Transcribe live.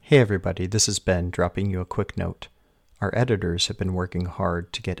Hey everybody, this is Ben dropping you a quick note. Our editors have been working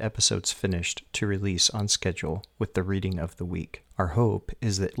hard to get episodes finished to release on schedule with the reading of the week. Our hope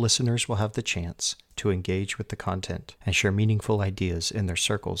is that listeners will have the chance to engage with the content and share meaningful ideas in their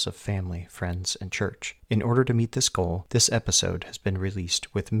circles of family, friends, and church. In order to meet this goal, this episode has been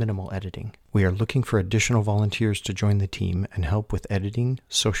released with minimal editing. We are looking for additional volunteers to join the team and help with editing,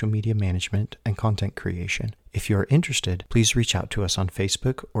 social media management, and content creation. If you are interested, please reach out to us on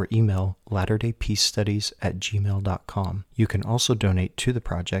Facebook or email latterdaypeacestudies@gmail.com. You can also donate to the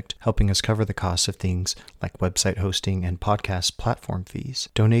project, helping us cover the costs of things like website hosting and podcast platform fees.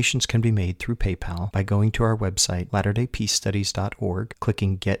 Donations can be made through PayPal by going to our website, latterdaypeacestudies.org,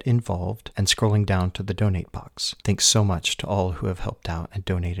 clicking Get Involved, and scrolling down to the donate box. Thanks so much to all who have helped out and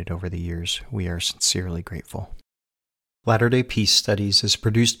donated over the years. We are sincerely grateful. Latter-day Peace Studies is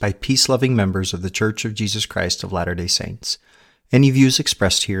produced by peace-loving members of the Church of Jesus Christ of Latter-day Saints. Any views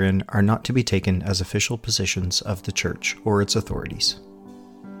expressed herein are not to be taken as official positions of the Church or its authorities.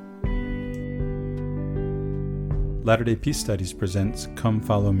 Latter-day Peace Studies presents Come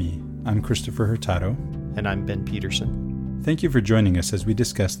Follow Me. I'm Christopher Hurtado. And I'm Ben Peterson. Thank you for joining us as we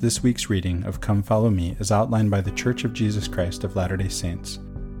discuss this week's reading of Come Follow Me as outlined by the Church of Jesus Christ of Latter-day Saints.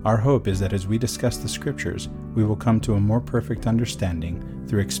 Our hope is that as we discuss the Scriptures, we will come to a more perfect understanding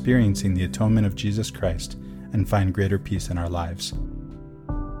through experiencing the atonement of Jesus Christ and find greater peace in our lives.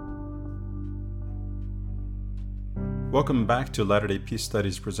 Welcome back to Latter-day Peace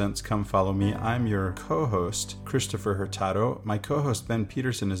Studies presents Come Follow Me. I'm your co-host, Christopher Hurtado. My co-host, Ben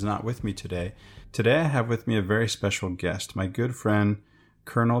Peterson, is not with me today. Today I have with me a very special guest, my good friend,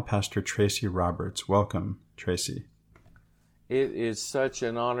 Colonel Pastor Tracy Roberts. Welcome, Tracy. It is such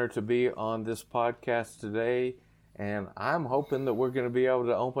an honor to be on this podcast today, and I'm hoping that we're going to be able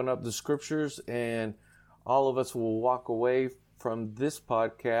to open up the Scriptures and all of us will walk away from this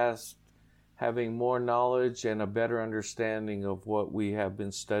podcast having more knowledge and a better understanding of what we have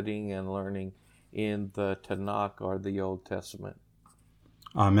been studying and learning in the Tanakh or the Old Testament.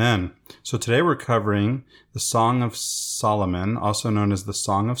 Amen. So today we're covering the Song of Solomon, also known as the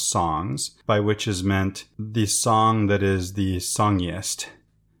Song of Songs, by which is meant the song that is the songiest.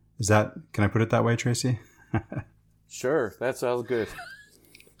 Can I put it that way, Tracy? Sure, that sounds good.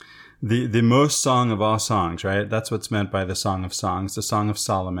 The most song of all songs, right? That's what's meant by the Song of Songs, the Song of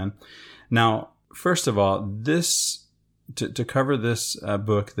Solomon. Now, first of all, to cover this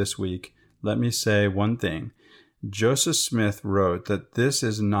book this week, let me say one thing. Joseph Smith wrote that this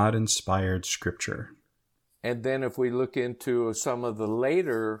is not inspired scripture. And then if we look into some of the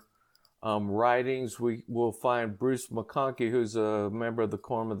later writings, we will find Bruce McConkie, who's a member of the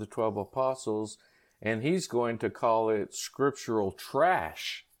Quorum of the 12 Apostles, and he's going to call it scriptural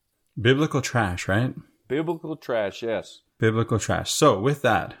trash. Biblical trash, right? Biblical trash, yes. Biblical trash. So with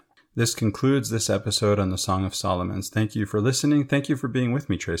that, this concludes this episode on the Song of Solomon. Thank you for listening. Thank you for being with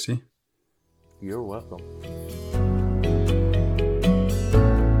me, Tracy. You're welcome.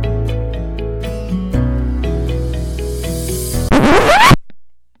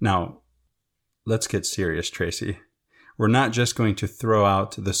 Now, let's get serious, Tracy. We're not just going to throw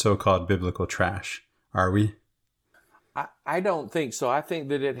out the so-called biblical trash, are we? I don't think so. I think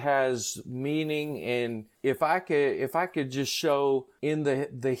that it has meaning, and if I could just show in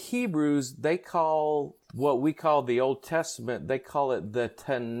the Hebrews, they call what we call the Old Testament, they call it the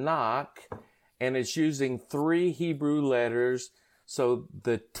Tanakh, and it's using 3 Hebrew letters, so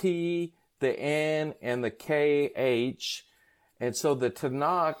the T, the N, and the KH. And so the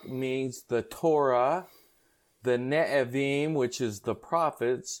Tanakh means the Torah, the Ne'evim, which is the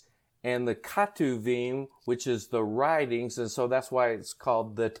prophets, and the Ketuvim, which is the writings. And so that's why it's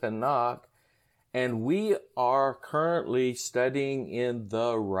called the Tanakh. And we are currently studying in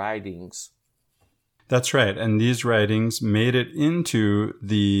the writings. That's right. And these writings made it into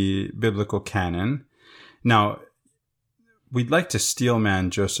the biblical canon. Now, we'd like to steelman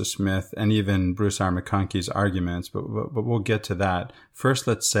Joseph Smith and even Bruce R. McConkie's arguments, but we'll get to that. First,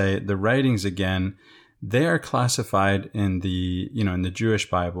 let's say the writings again, they are classified in the Jewish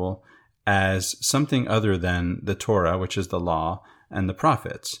Bible as something other than the Torah, which is the law, and the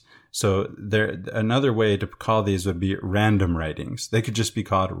prophets. So another way to call these would be random writings. They could just be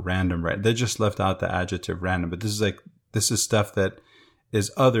called random writings. They just left out the adjective random, but this is stuff that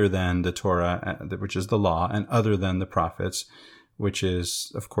is other than the Torah, which is the law, and other than the prophets, which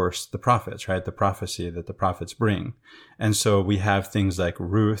is, of course, the prophets, right? The prophecy that the prophets bring. And so we have things like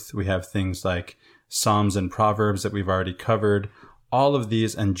Ruth, we have things like Psalms and Proverbs that we've already covered. All of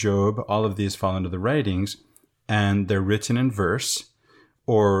these, and Job, all of these fall into the writings, and they're written in verse,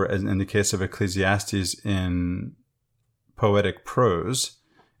 or in the case of Ecclesiastes, in poetic prose.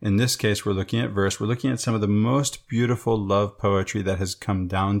 In this case, we're looking at verse. We're looking at some of the most beautiful love poetry that has come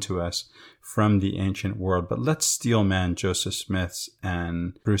down to us from the ancient world. But let's steelman Joseph Smith's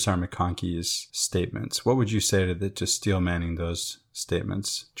and Bruce R. McConkie's statements. What would you say to just steelmanning those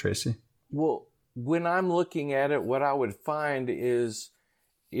statements, Tracy? Well, when I'm looking at it, what I would find is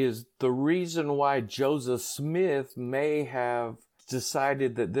the reason why Joseph Smith may have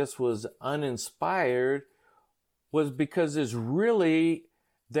decided that this was uninspired was because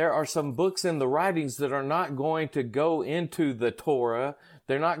there are some books in the writings that are not going to go into the Torah.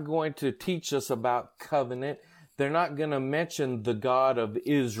 They're not going to teach us about covenant. They're not going to mention the God of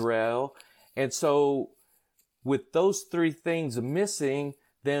Israel. And so with those three things missing,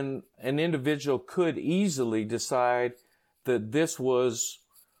 then an individual could easily decide that this was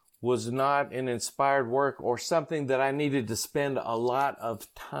not an inspired work or something that I needed to spend a lot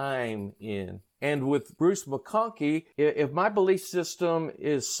of time in. And with Bruce McConkie, if my belief system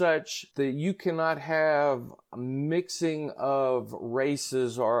is such that you cannot have a mixing of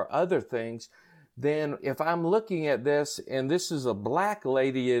races or other things, then if I'm looking at this, and this is a black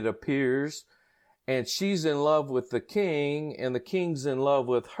lady, it appears, and she's in love with the king, and the king's in love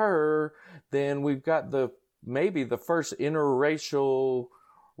with her, then we've got maybe the first interracial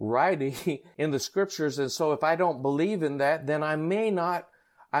writing in the scriptures. And so if I don't believe in that, then I may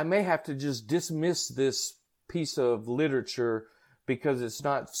have to just dismiss this piece of literature because it's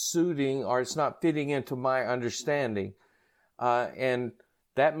not suiting or it's not fitting into my understanding. And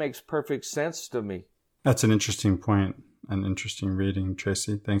that makes perfect sense to me. That's an interesting point, an interesting reading,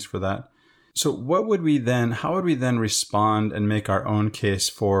 Tracy. Thanks for that. So how would we then respond and make our own case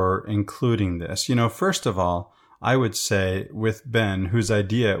for including this? First of all, I would say with Ben, whose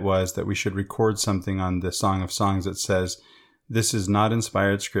idea it was that we should record something on the Song of Songs that says, this is not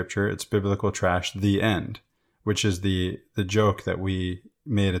inspired scripture, it's biblical trash, the end, which is the joke that we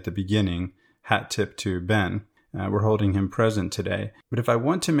made at the beginning, hat tip to Ben. We're holding him present today. But if I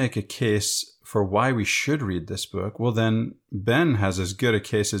want to make a case for why we should read this book, well then Ben has as good a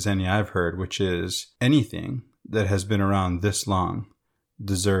case as any I've heard, which is anything that has been around this long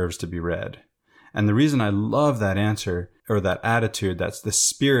deserves to be read. And the reason I love that answer, or that attitude, that's the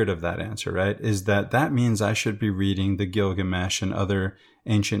spirit of that answer, right, is that means I should be reading the Gilgamesh and other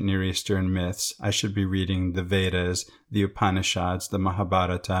ancient Near Eastern myths. I should be reading the Vedas, the Upanishads, the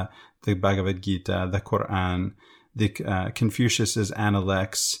Mahabharata, the Bhagavad Gita, the Quran, the Confucius's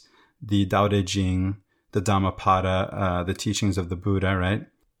Analects, the Tao Te Ching, the Dhammapada, the teachings of the Buddha, right?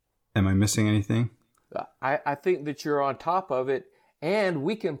 Am I missing anything? I think that you're on top of it. And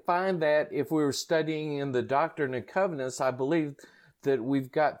we can find that if we were studying in the Doctrine and Covenants, I believe that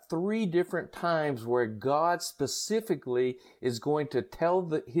we've got 3 different times where God specifically is going to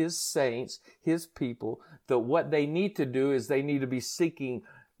tell his saints, his people, that what they need to do is they need to be seeking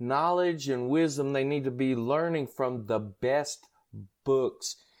knowledge and wisdom. They need to be learning from the best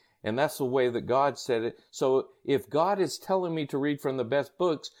books. And that's the way that God said it. So if God is telling me to read from the best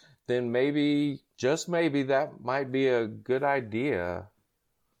books, then maybe, just maybe, that might be a good idea.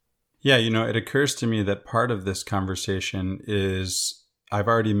 Yeah, it occurs to me that part of this conversation is, I've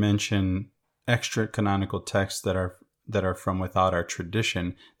already mentioned extra canonical texts that are from without our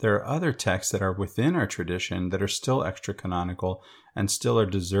tradition. There are other texts that are within our tradition that are still extra canonical and still are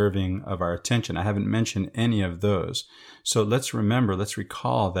deserving of our attention. I haven't mentioned any of those. So let's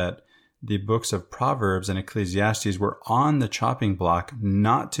recall that the books of Proverbs and Ecclesiastes were on the chopping block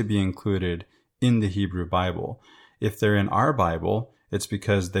not to be included in the Hebrew Bible. If they're in our Bible, it's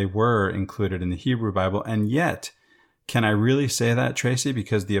because they were included in the Hebrew Bible. And yet, can I really say that, Tracy?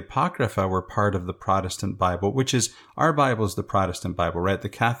 Because the Apocrypha were part of the Protestant Bible, which is, our Bible is the Protestant Bible, right? The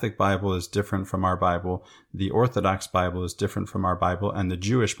Catholic Bible is different from our Bible. The Orthodox Bible is different from our Bible. And the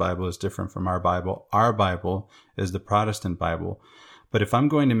Jewish Bible is different from our Bible. Our Bible is the Protestant Bible. But if I'm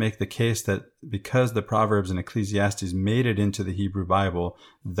going to make the case that because the Proverbs and Ecclesiastes made it into the Hebrew Bible,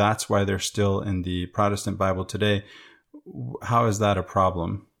 that's why they're still in the Protestant Bible today, how is that a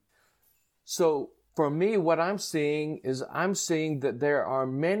problem? So for me, what I'm seeing that there are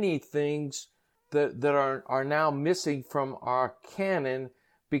many things that are now missing from our canon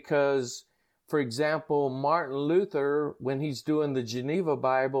because, for example, Martin Luther, when he's doing the Geneva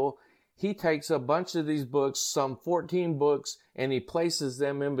Bible, he takes a bunch of these books, some 14 books, and he places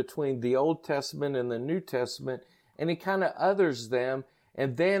them in between the Old Testament and the New Testament, and he kind of others them.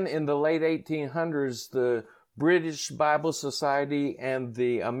 And then in the late 1800s, the British Bible Society and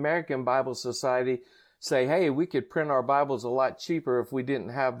the American Bible Society say, hey, we could print our Bibles a lot cheaper if we didn't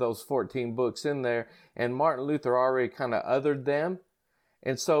have those 14 books in there. And Martin Luther already kind of othered them.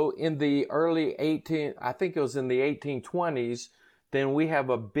 And so in the early I think it was in the 1820s, then we have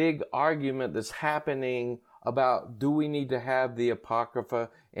a big argument that's happening about, do we need to have the Apocrypha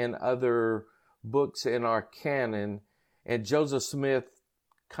and other books in our canon? And Joseph Smith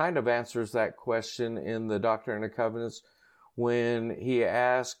kind of answers that question in the Doctrine and Covenants when he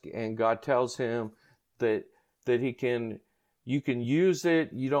asks, and God tells him that you can use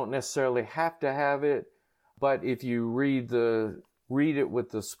it, you don't necessarily have to have it, but if you read it with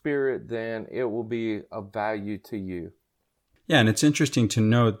the Spirit, then it will be of value to you. Yeah, and it's interesting to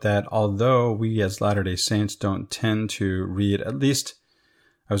note that although we as Latter-day Saints don't tend to read, at least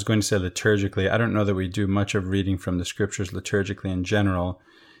I was going to say liturgically, I don't know that we do much of reading from the scriptures liturgically in general.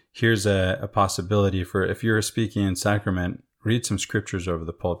 Here's a possibility for, if you're speaking in sacrament, read some scriptures over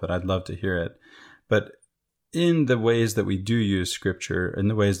the pulpit. I'd love to hear it. But in the ways that we do use scripture, in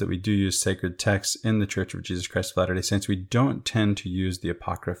the ways that we do use sacred texts in the Church of Jesus Christ of Latter-day Saints, we don't tend to use the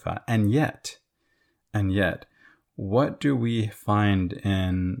Apocrypha. And yet, what do we find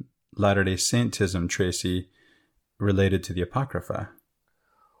in Latter-day Saintism, Tracy, related to the Apocrypha?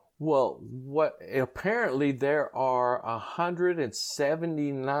 Well, apparently there are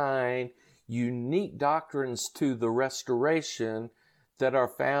 179 unique doctrines to the Restoration that are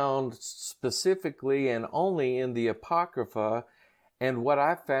found specifically and only in the Apocrypha. And what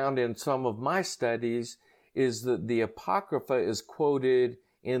I found in some of my studies is that the Apocrypha is quoted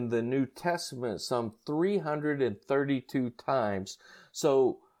in the New Testament some 332 times.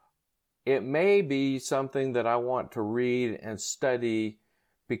 So it may be something that I want to read and study,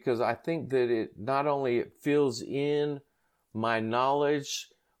 because I think that it not only it fills in my knowledge,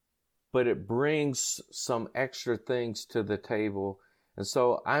 but it brings some extra things to the table. And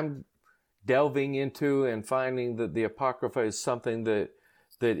so I'm delving into and finding that the Apocrypha is something that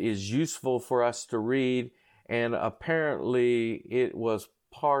is useful for us to read. And apparently it was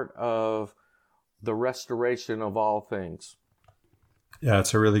part of the restoration of all things. Yeah,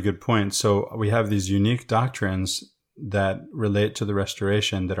 it's a really good point. So we have these unique doctrines that relate to the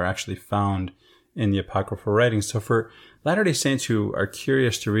restoration that are actually found in the Apocryphal writings. So for Latter-day Saints who are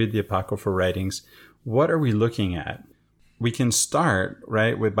curious to read the Apocryphal writings, what are we looking at? We can start,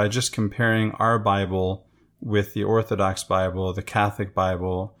 right, by just comparing our Bible with the Orthodox Bible, the Catholic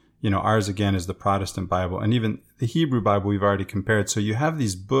Bible. Ours again is the Protestant Bible, and even the Hebrew Bible we've already compared. So you have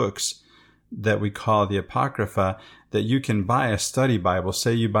these books that we call the Apocrypha that you can buy a study Bible.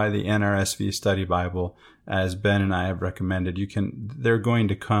 Say you buy the NRSV study Bible, as Ben and I have recommended. They're going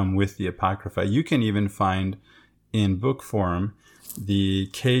to come with the Apocrypha. You can even find in book form the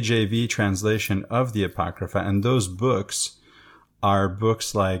KJV translation of the Apocrypha, and those books are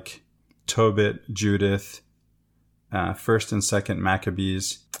books like Tobit, Judith, 1st and 2nd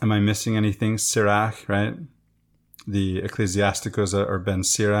Maccabees. Am I missing anything? Sirach, right? The Ecclesiasticus or Ben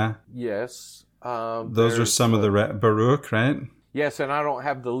Sira. Yes. Those are some of the Baruch, right? Yes, and I don't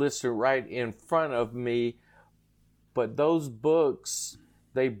have the list right in front of me, but those books,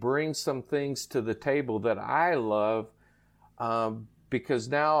 they bring some things to the table that I love, because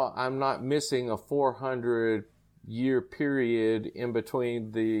now I'm not missing a 400-year period in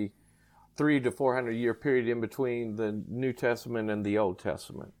between the 300 to 400-year period in between the New Testament and the Old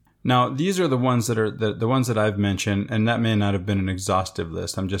Testament. Now, these are the ones that are the ones that I've mentioned, and that may not have been an exhaustive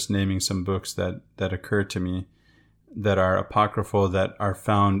list. I'm just naming some books that occurred to me that are apocryphal, that are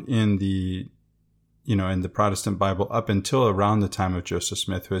found in the Protestant Bible up until around the time of Joseph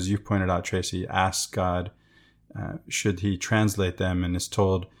Smith, who, as you pointed out, Tracy, asked God, should he translate them, and is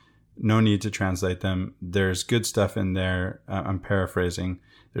told, no need to translate them. There's good stuff in there. I'm paraphrasing.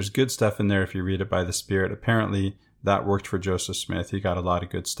 There's good stuff in there if you read it by the Spirit. Apparently, that worked for Joseph Smith. He got a lot of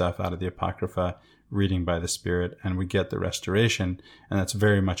good stuff out of the Apocrypha, reading by the Spirit, and we get the restoration, and that's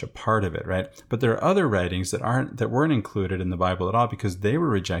very much a part of it, right? But there are other writings that weren't included in the Bible at all because they were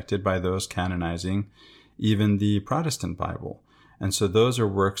rejected by those canonizing even the Protestant Bible. And so those are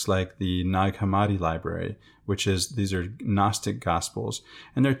works like the Nag Hammadi Library, these are Gnostic Gospels.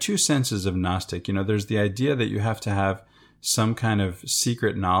 And there are two senses of Gnostic. There's the idea that you have to have some kind of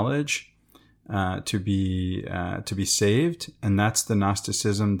secret knowledge to be saved, and that's the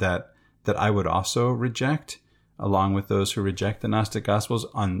Gnosticism that I would also reject, along with those who reject the Gnostic Gospels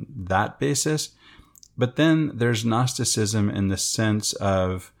on that basis. But then there's Gnosticism in the sense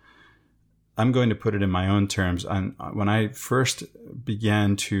of, I'm going to put it in my own terms. When I first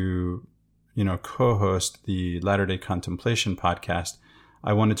began to, co-host the Latter-day Contemplation podcast,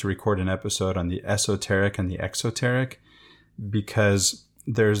 I wanted to record an episode on the esoteric and the exoteric, because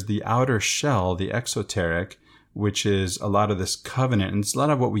there's the outer shell, the exoteric, which is a lot of this covenant. And it's a lot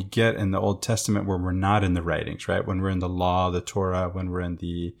of what we get in the Old Testament where we're not in the writings, right? When we're in the law, the Torah, when we're in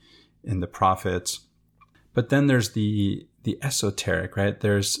the prophets. But then there's the the esoteric, right?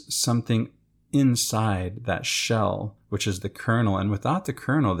 There's something inside that shell, which is the kernel. And without the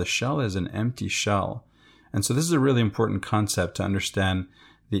kernel, the shell is an empty shell. And so this is a really important concept to understand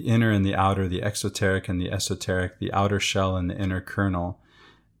the inner and the outer, the exoteric and the esoteric, the outer shell and the inner kernel.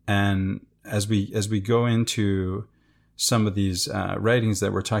 And as we go into some of these writings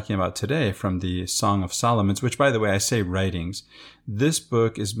that we're talking about today from the Song of Solomon, which, by the way, I say writings. This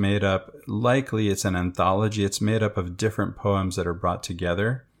book is made up, likely it's an anthology. It's made up of different poems that are brought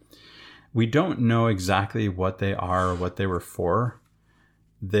together. We don't know exactly what they are or what they were for.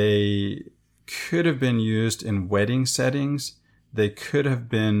 They could have been used in wedding settings. They could have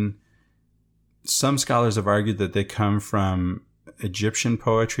been, some scholars have argued that they come from Egyptian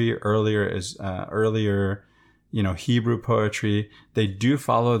poetry, earlier Hebrew poetry. They do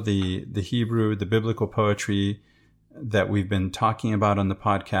follow the Hebrew, the biblical poetry that we've been talking about on the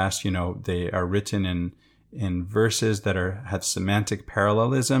podcast. They are written in verses that have semantic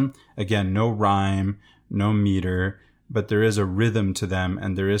parallelism. Again, no rhyme, no meter, but there is a rhythm to them,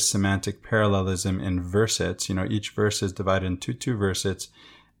 and there is semantic parallelism in versets. Each verse is divided into 2 versets,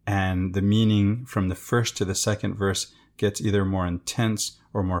 and the meaning from the first to the second verse gets either more intense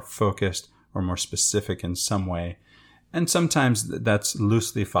or more focused or more specific in some way. And sometimes that's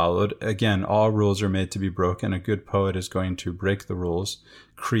loosely followed. Again, all rules are made to be broken. A good poet is going to break the rules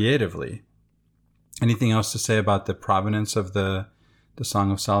creatively. Anything else to say about the provenance of the Song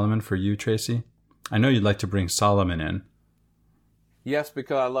of Solomon for you, Tracy? I know you'd like to bring Solomon in. Yes,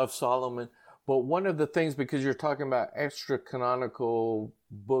 because I love Solomon. But one of the things, because you're talking about extra canonical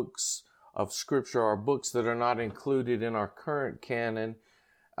books of scripture or books that are not included in our current canon,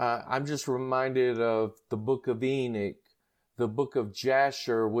 I'm just reminded of the book of Enoch, the book of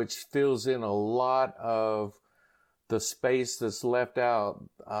Jasher, which fills in a lot of the space that's left out.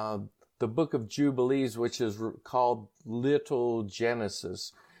 The book of Jubilees, which is called Little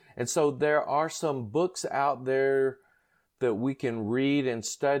Genesis. And so there are some books out there that we can read and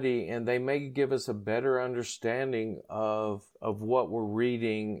study, and they may give us a better understanding of what we're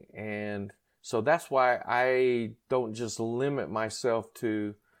reading. And so that's why I don't just limit myself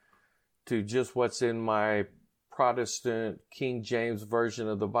to just what's in my Protestant King James version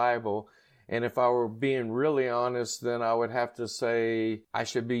of the Bible. And if I were being really honest, then I would have to say I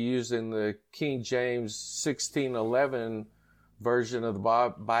should be using the King James 1611 version of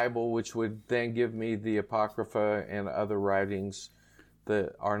the Bible, which would then give me the Apocrypha and other writings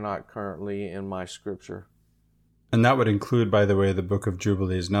that are not currently in my scripture. And that would include, by the way, the book of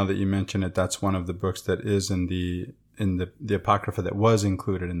Jubilees. Now that you mention it, that's one of the books that is in the Apocrypha that was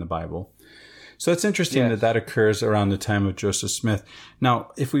included in the Bible. So it's interesting that occurs around the time of Joseph Smith.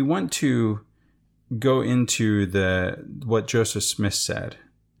 Now, if we want to go into what Joseph Smith said,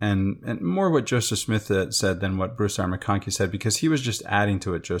 and more what Joseph Smith said than what Bruce R. McConkie said, because he was just adding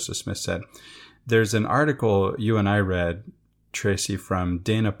to what Joseph Smith said. There's an article you and I read, Tracy, from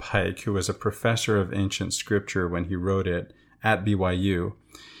Dana Pike, who was a professor of ancient scripture when he wrote it at BYU.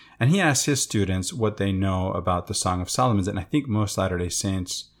 And he asked his students what they know about the Song of Solomon. And I think most Latter-day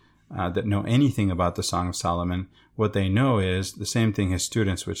Saints that know anything about the Song of Solomon, what they know is the same thing his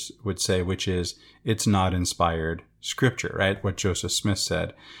students would say, which is it's not inspired scripture, right? What Joseph Smith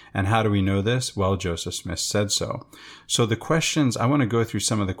said. And how do we know this? Well, Joseph Smith said so. So the questions, I want to go through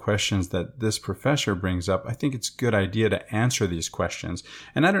some of the questions that this professor brings up. I think it's a good idea to answer these questions.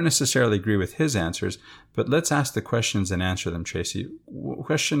 And I don't necessarily agree with his answers, but let's ask the questions and answer them, Tracy.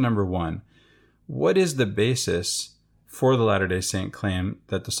 Question number 1, what is the basis for the Latter-day Saint claim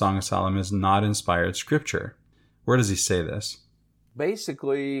that the Song of Solomon is not inspired scripture? Where does he say this?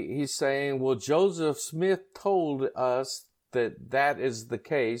 Basically, he's saying, well, Joseph Smith told us that is the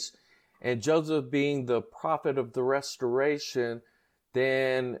case, and Joseph being the prophet of the restoration,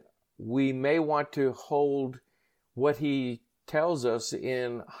 then we may want to hold what he tells us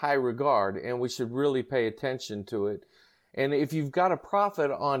in high regard, and we should really pay attention to it. And if you've got a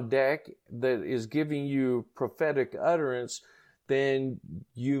prophet on deck that is giving you prophetic utterance, then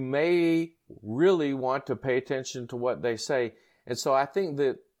you may really want to pay attention to what they say. And so I think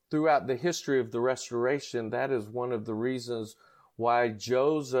that throughout the history of the restoration, that is one of the reasons why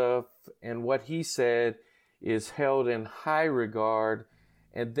Joseph and what he said is held in high regard.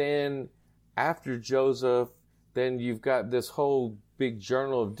 And then after Joseph, then you've got this whole big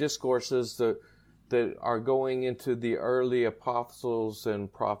journal of discourses that are going into the early apostles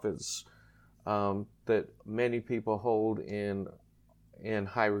and prophets that many people hold in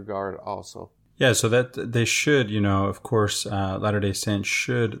high regard also. Yeah, so that they should, of course, Latter-day Saints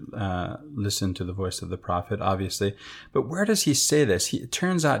should listen to the voice of the prophet, obviously. But where does he say this? It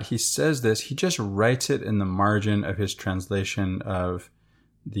turns out he says this, he just writes it in the margin of his translation of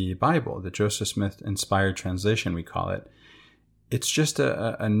the Bible, the Joseph Smith inspired translation, we call it. It's just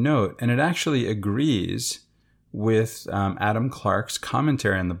a note, and it actually agrees with Adam Clarke's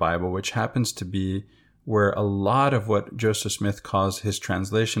commentary on the Bible, which happens to be where a lot of what Joseph Smith calls his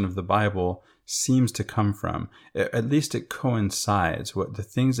translation of the Bible seems to come from. At least it coincides. What the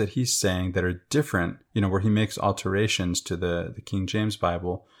things that he's saying that are different, where he makes alterations to the King James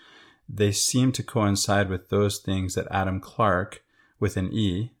Bible, they seem to coincide with those things that Adam Clarke, with an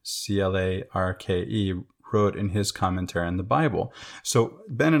E, C-L-A-R-K-E, wrote in his commentary on the Bible. So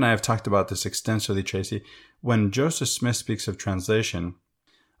Ben and I have talked about this extensively, Tracy. When Joseph Smith speaks of translation,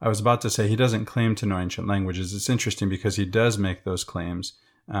 I was about to say he doesn't claim to know ancient languages. It's interesting because he does make those claims.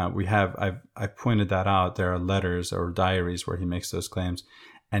 I've pointed that out. There are letters or diaries where he makes those claims,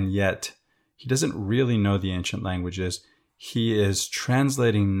 and yet he doesn't really know the ancient languages. He is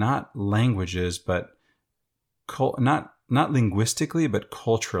translating not languages, but not linguistically, but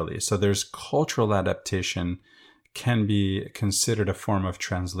culturally. So there's cultural adaptation can be considered a form of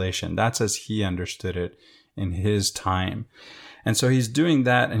translation. That's as he understood it in his time. And so he's doing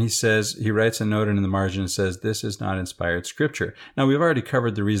that, and he writes a note in the margin and says, this is not inspired scripture. Now, we've already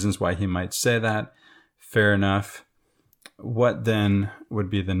covered the reasons why he might say that. Fair enough. What then would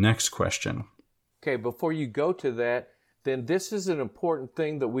be the next question? Okay, before you go to that, then this is an important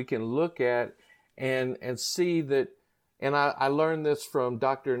thing that we can look at and see that, and I learned this from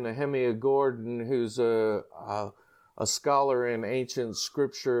Dr. Nehemiah Gordon, who's a scholar in ancient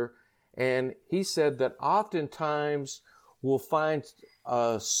scripture, and he said that oftentimes we'll find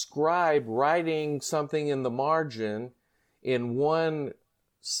a scribe writing something in the margin in one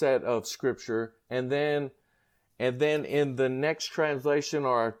set of scripture, and then in the next translation,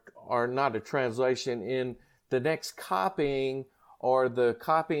 or not a translation, in the next copying or the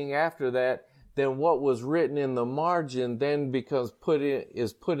copying after that, then what was written in the margin then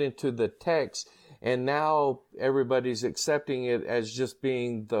is put into the text, and now everybody's accepting it as just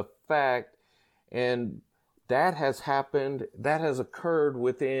being the fact. And that has happened, that has occurred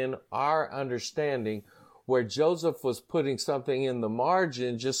within our understanding, where Joseph was putting something in the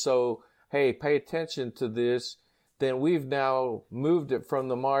margin just so, hey, pay attention to this. Then we've now moved it from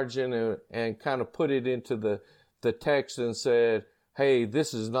the margin and kind of put it into the text and said, hey,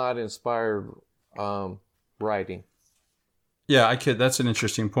 this is not inspired writing. Yeah, that's an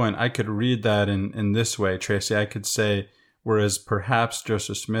interesting point. I could read that in this way, Tracy. I could say, whereas perhaps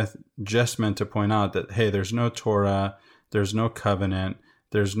Joseph Smith just meant to point out that, hey, there's no Torah, there's no covenant,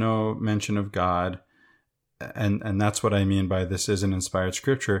 there's no mention of God, and that's what I mean by this isn't inspired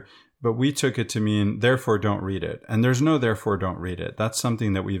scripture. But we took it to mean, therefore don't read it. And there's no therefore don't read it. That's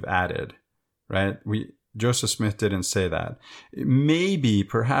something that we've added, right? Joseph Smith didn't say that.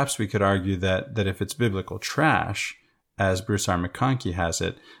 Perhaps we could argue that if it's biblical trash, as Bruce R. McConkie has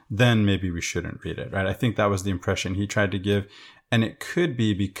it, then maybe we shouldn't read it, right? I think that was the impression he tried to give. And it could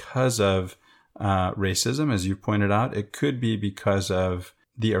be because of racism, as you pointed out. It could be because of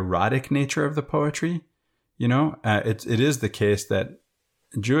the erotic nature of the poetry. It is the case that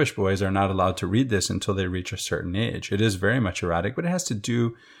Jewish boys are not allowed to read this until they reach a certain age. It is very much erotic, but it has to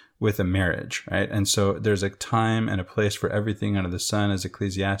do with a marriage, right? And so there's a time and a place for everything under the sun, as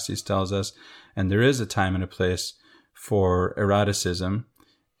Ecclesiastes tells us. And there is a time and a place for eroticism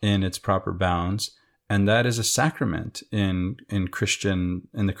in its proper bounds. And that is a sacrament in the Christian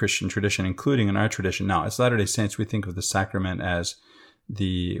tradition, including in our tradition. Now, as Latter-day Saints, we think of the sacrament as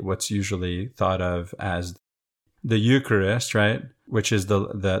what's usually thought of as the Eucharist, right? Which is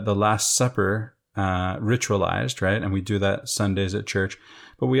the Last Supper ritualized, right? And we do that Sundays at church.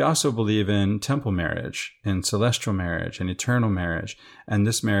 But we also believe in temple marriage, in celestial marriage, and eternal marriage. And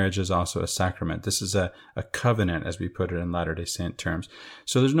this marriage is also a sacrament. This is a covenant, as we put it in Latter-day Saint terms.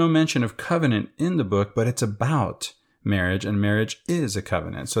 So there's no mention of covenant in the book, but it's about marriage, and marriage is a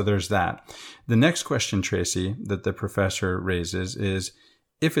covenant. So there's that. The next question, Tracy, that the professor raises is,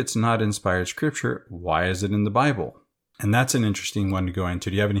 if it's not inspired scripture, why is it in the Bible? And that's an interesting one to go into.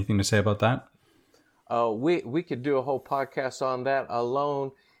 Do you have anything to say about that? We could do a whole podcast on that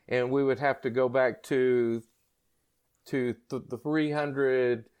alone, and we would have to go back to the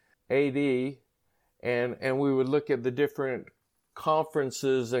 300 AD, and we would look at the different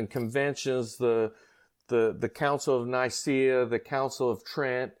conferences and conventions, the Council of Nicaea, the Council of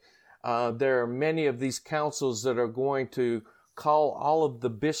Trent. There are many of these councils that are going to call all of the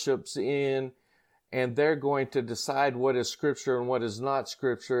bishops in and they're going to decide what is Scripture and what is not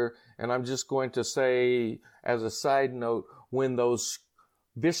Scripture. And I'm just going to say, as a side note, when those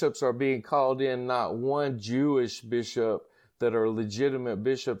bishops are being called in, not one Jewish bishop that are legitimate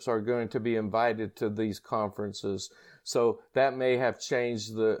bishops are going to be invited to these conferences. So that may have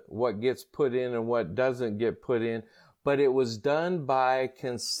changed what gets put in and what doesn't get put in, but it was done by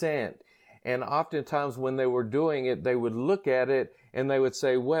consent. And oftentimes when they were doing it, they would look at it and they would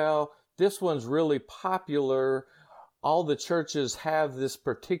say, well, this one's really popular. All the churches have this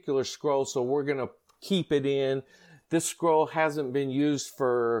particular scroll, so we're going to keep it in. This scroll hasn't been used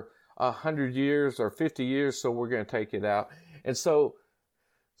for 100 years or 50 years, so we're going to take it out. And so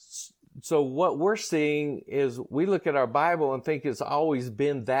what we're seeing is we look at our Bible and think it's always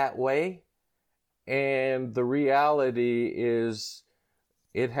been that way. And the reality is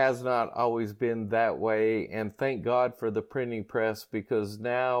it has not always been that way. And thank God for the printing press, because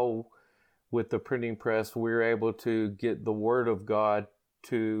now with the printing press, we're able to get the Word of God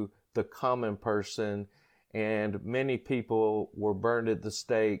to the common person. And many people were burned at the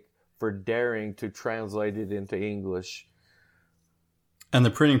stake for daring to translate it into English. And the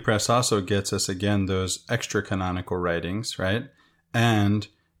printing press also gets us, again, those extra canonical writings, right? And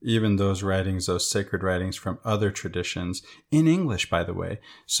even those writings, those sacred writings from other traditions in English, by the way.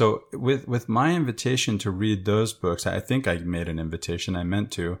 So with my invitation to read those books, I think I made an invitation, I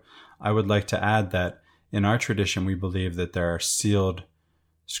meant to. I would like to add that in our tradition, we believe that there are sealed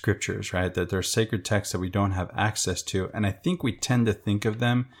scriptures, right? That there are sacred texts that we don't have access to. And I think we tend to think of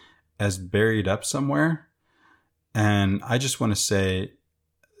them as buried up somewhere. And I just want to say,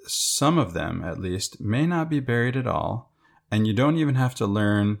 some of them, at least, may not be buried at all. And you don't even have to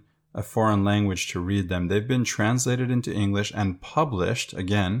learn a foreign language to read them. They've been translated into English and published,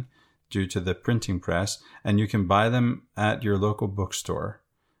 again, due to the printing press. And you can buy them at your local bookstore.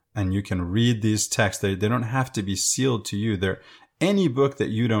 And you can read these texts. They don't have to be sealed to you. Any book that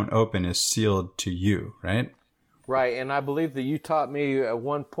you don't open is sealed to you, right? Right. And I believe that you taught me at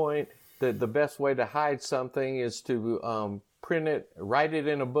one point that the best way to hide something is to print it, write it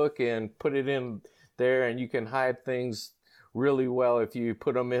in a book and put it in there, and you can hide things really well if you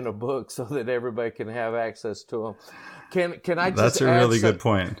put them in a book so that everybody can have access to them. Can I just That's a really good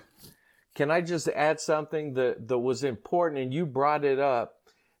point. Can I just add something that was important, and you brought it up,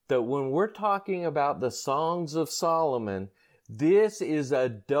 that when we're talking about the Songs of Solomon, this is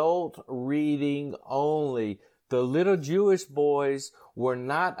adult reading only. The little Jewish boys were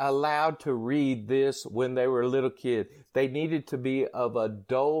not allowed to read this when they were a little kid. They needed to be of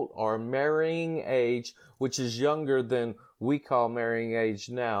adult or marrying age, which is younger than we call marrying age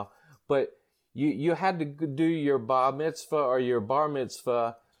now. But you had to do your bar mitzvah or your bar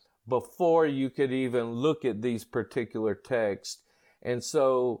mitzvah before you could even look at these particular texts. And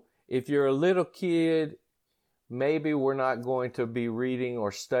so if you're a little kid, maybe we're not going to be reading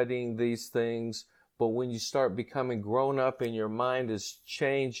or studying these things. But when you start becoming grown up and your mind is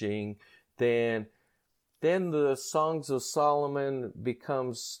changing, then the Songs of Solomon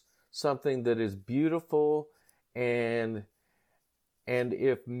becomes something that is beautiful. And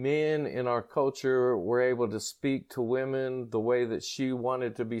if men in our culture were able to speak to women the way that she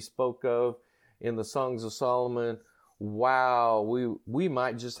wanted to be spoke of in the Songs of Solomon, wow, we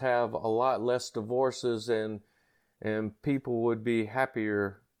might just have a lot less divorces, and people would be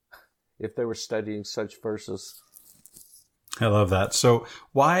happier if they were studying such verses. I love that. So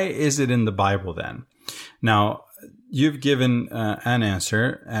why is it in the Bible then? Now, you've given an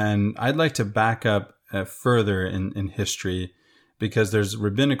answer, and I'd like to back up further in history, because there's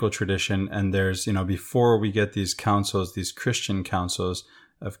rabbinical tradition, and there's, before we get these councils, these Christian councils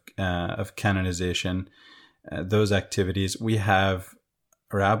of canonization, those activities, we have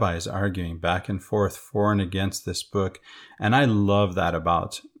rabbis arguing back and forth for and against this book. And I love that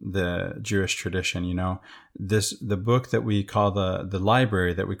about the Jewish tradition. The book that we call the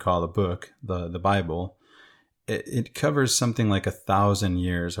library that we call the book, the Bible, it covers something like 1,000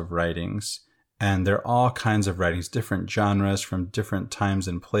 years of writings. And there are all kinds of writings, different genres from different times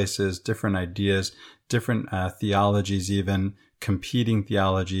and places, different ideas, different theologies, even competing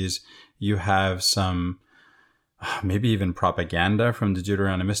theologies. You have some maybe even propaganda from the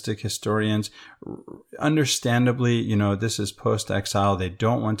Deuteronomistic historians. Understandably, this is post-exile. They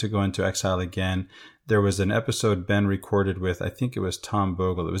don't want to go into exile again. There was an episode Ben recorded with, I think it was Tom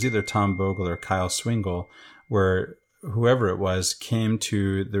Bogle. It was either Tom Bogle or Kyle Swingle, where whoever it was came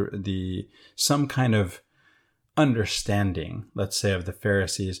to the some kind of understanding, let's say, of the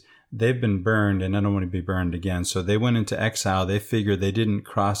Pharisees. They've been burned and I don't want to be burned again. So they went into exile. They figured they didn't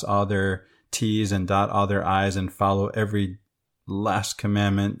cross all their T's and dot all their I's and follow every last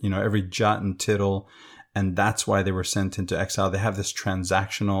commandment, every jot and tittle. And that's why they were sent into exile. They have this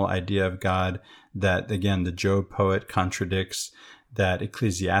transactional idea of God that, again, the Job poet contradicts, that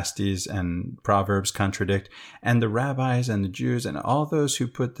Ecclesiastes and Proverbs contradict. And the rabbis and the Jews and all those who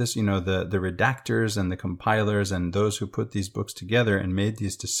put this, the redactors and the compilers and those who put these books together and made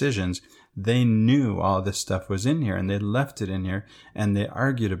these decisions, they knew all this stuff was in here and they left it in here and they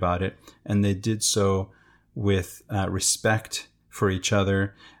argued about it, and they did so with respect for each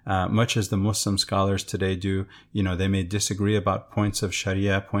other, much as the Muslim scholars today do. They may disagree about points of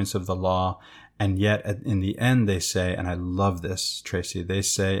Sharia, points of the law, and yet in the end they say, and I love this, Tracy, they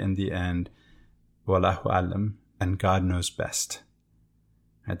say in the end, Wallahu alam, and God knows best.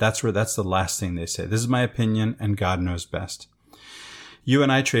 Right? That's the last thing they say. This is my opinion, and God knows best. You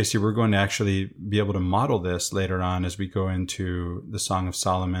and I, Tracy, we're going to actually be able to model this later on as we go into the Song of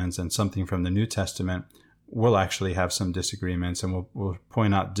Solomon's and something from the New Testament. We'll actually have some disagreements, and we'll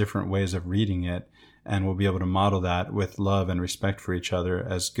point out different ways of reading it, and we'll be able to model that with love and respect for each other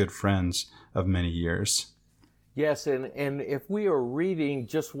as good friends of many years. Yes, and if we are reading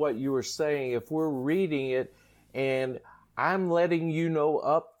just what you were saying, if we're reading it and I'm letting you know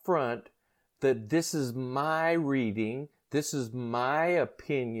up front that this is my reading, this is my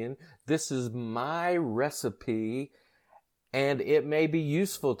opinion, this is my recipe, and it may be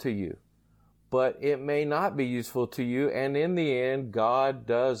useful to you, but it may not be useful to you. And in the end, God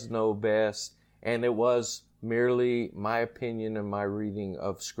does know best. And it was merely my opinion and my reading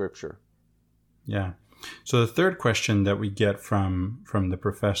of Scripture. Yeah. So the third question that we get from the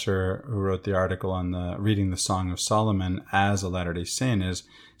professor who wrote the article on reading the Song of Solomon as a Latter-day Saint is,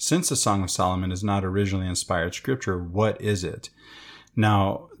 since the Song of Solomon is not originally inspired Scripture, what is it?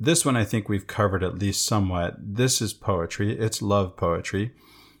 Now, this one I think we've covered at least somewhat. This is poetry. It's love poetry.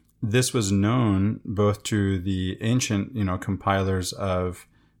 This was known both to the ancient, compilers of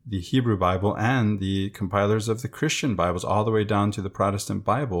the Hebrew Bible and the compilers of the Christian Bibles, all the way down to the Protestant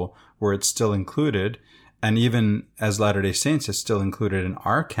Bible, where it's still included. And even as Latter-day Saints, it's still included in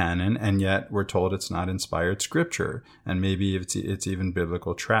our canon, and yet we're told it's not inspired Scripture, and maybe it's even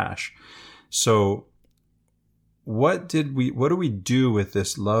biblical trash. So what do we do with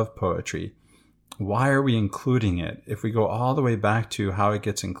this love poetry? Why are we including it? If we go all the way back to how it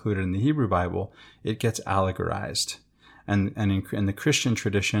gets included in the Hebrew Bible, it gets allegorized. And in the Christian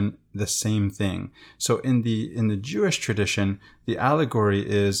tradition, the same thing. So in the Jewish tradition, the allegory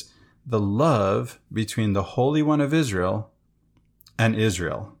is the love between the Holy One of Israel and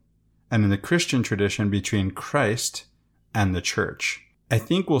Israel. And in the Christian tradition, between Christ and the church. I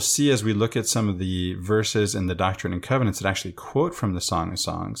think we'll see as we look at some of the verses in the Doctrine and Covenants that actually quote from the Song of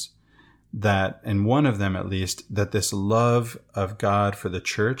Songs, that in one of them at least, that this love of God for the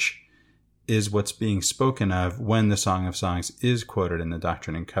church is what's being spoken of when the Song of Songs is quoted in the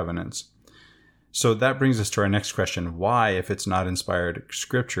Doctrine and Covenants. So that brings us to our next question. Why, if it's not inspired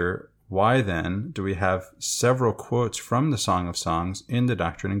Scripture, why then do we have several quotes from the Song of Songs in the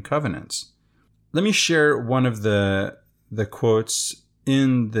Doctrine and Covenants? Let me share one of the quotes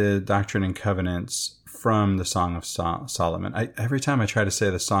in the Doctrine and Covenants from the Song of Solomon. Every time I try to say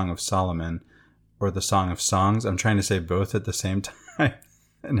the Song of Solomon or the Song of Songs, I'm trying to say both at the same time.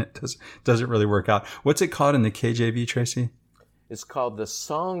 And it doesn't really work out. What's it called in the KJV, Tracy? It's called the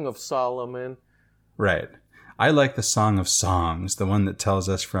Song of Solomon. Right. I like the Song of Songs, the one that tells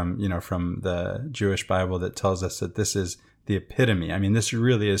us from the Jewish Bible, that tells us that this is the epitome. I mean, this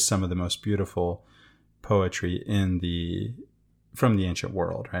really is some of the most beautiful poetry from the ancient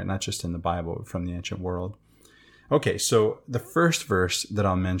world, right? Not just in the Bible, but from the ancient world. Okay, so the first verse that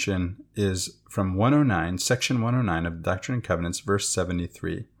I'll mention is from 109, section 109 of Doctrine and Covenants, verse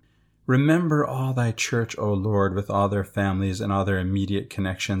 73. Remember all thy church, O Lord, with all their families and all their immediate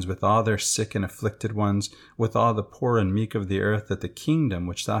connections, with all their sick and afflicted ones, with all the poor and meek of the earth, that the kingdom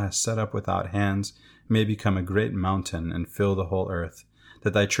which thou hast set up without hands may become a great mountain and fill the whole earth,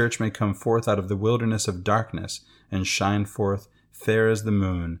 that thy church may come forth out of the wilderness of darkness and shine forth fair as the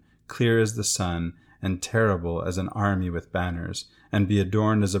moon, clear as the sun, and terrible as an army with banners, and be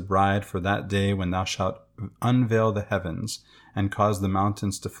adorned as a bride for that day when thou shalt unveil the heavens, and cause the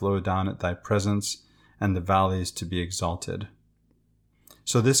mountains to flow down at thy presence, and the valleys to be exalted.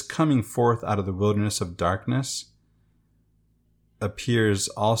 So this coming forth out of the wilderness of darkness appears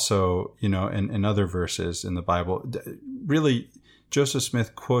also, in other verses in the Bible. Really, Joseph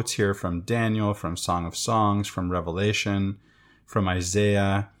Smith quotes here from Daniel, from Song of Songs, from Revelation, from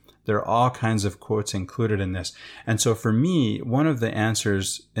Isaiah. There are all kinds of quotes included in this. And so for me, one of the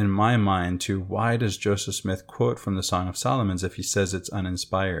answers in my mind to why does Joseph Smith quote from the Song of Solomon if he says it's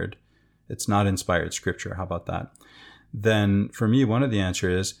uninspired, it's not inspired Scripture, how about that? then for me, one of the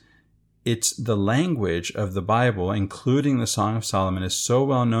answers is it's the language of the Bible, including the Song of Solomon, is so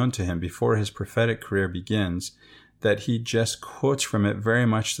well known to him before his prophetic career begins that he just quotes from it very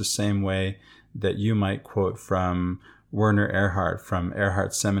much the same way that you might quote from Werner Erhard from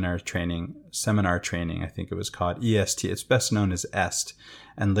Erhard Seminar Training, I think it was called, EST. It's best known as EST,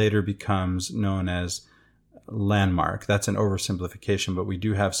 and later becomes known as Landmark. That's an oversimplification, but we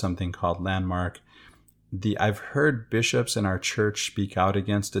do have something called Landmark. I've heard bishops in our church speak out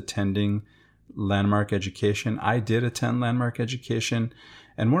against attending Landmark education. I did attend Landmark education,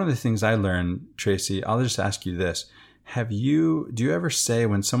 and one of the things I learned, Tracy, I'll just ask you this. Do you ever say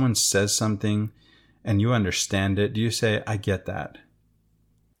when someone says something and you understand it, do you say, I get that?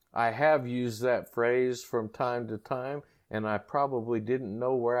 I have used that phrase from time to time, and I probably didn't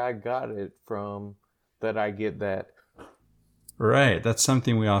know where I got it from, that I get that. Right. That's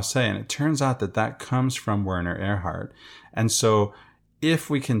something we all say. And it turns out that comes from Werner Erhard. And so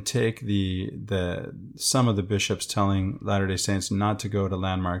if we can take some of the bishops telling Latter-day Saints not to go to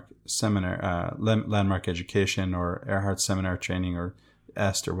Landmark Seminar, Landmark Education or Erhard Seminar Training or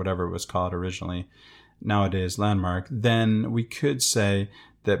EST or whatever it was called originally, nowadays Landmark, then we could say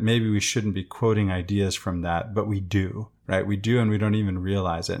that maybe we shouldn't be quoting ideas from that, but we do, right? We do, and we don't even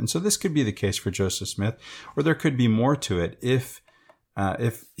realize it. And so this could be the case for Joseph Smith, or there could be more to it if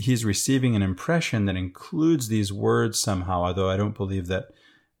he's receiving an impression that includes these words somehow, although I don't believe that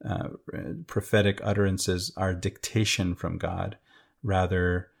prophetic utterances are dictation from God.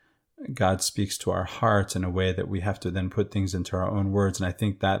 Rather, God speaks to our hearts in a way that we have to then put things into our own words. And I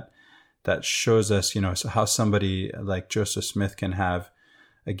think that shows us, how somebody like Joseph Smith can have,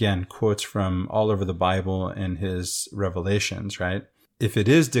 again, quotes from all over the Bible in his revelations, right? If it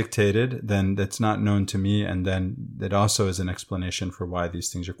is dictated, then that's not known to me, and then it also is an explanation for why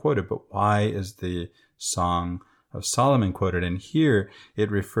these things are quoted. But why is the Song of Solomon quoted? And here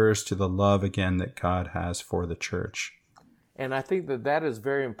it refers to the love, again, that God has for the church. And I think that is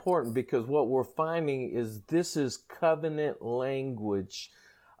very important, because what we're finding is this is covenant language.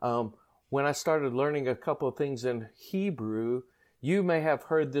 When I started learning a couple of things in Hebrew, you may have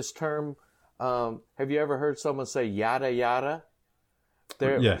heard this term. Have you ever heard someone say yada yada?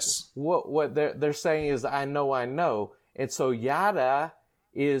 Yes. What they're saying is I know. And so yada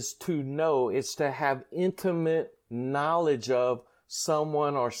is to know. It's to have intimate knowledge of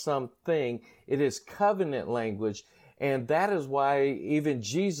someone or something. It is covenant language. And that is why even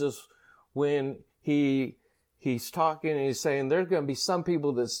Jesus, when he's talking and he's saying there's going to be some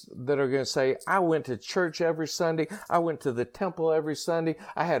people that are going to say, I went to church every Sunday. I went to the temple every Sunday.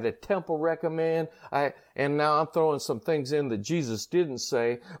 I had a temple recommend. And now I'm throwing some things in that Jesus didn't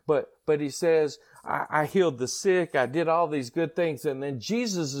say, but he says, I healed the sick. I did all these good things. And then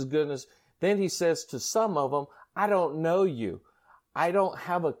Jesus is then he says to some of them, I don't know you. I don't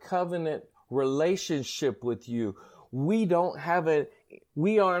have a covenant relationship with you. We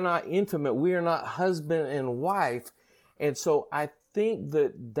are not intimate. We are not husband and wife. And so I think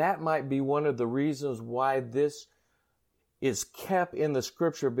that might be one of the reasons why this is kept in the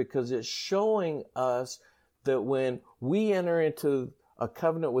scripture, because it's showing us that when we enter into a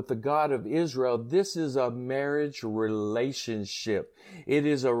covenant with the God of Israel, this is a marriage relationship. It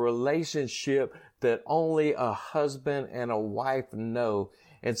is a relationship that only a husband and a wife know.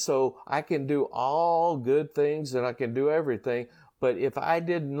 And so I can do all good things and I can do everything. But if I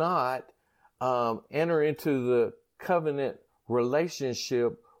did not enter into the covenant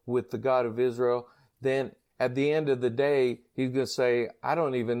relationship with the God of Israel, then at the end of the day, he's going to say, I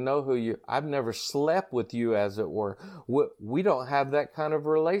don't even know who you, I've never slept with you, as it were. We don't have that kind of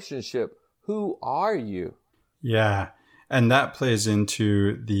relationship. Who are you? Yeah. And that plays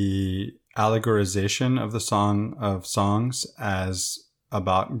into the allegorization of the Song of Songs as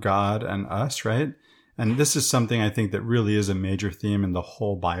about God and us, right? And this is something I think that really is a major theme in the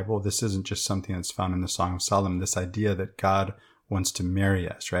whole Bible. This isn't just something that's found in the Song of Solomon, this idea that God wants to marry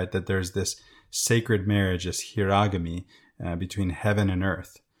us, right? That there's this sacred marriage, this hierogamy between heaven and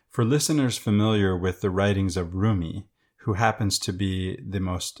earth. For listeners familiar with the writings of Rumi, who happens to be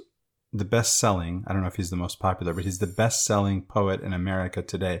the best-selling, I don't know if he's the most popular, but he's the best-selling poet in America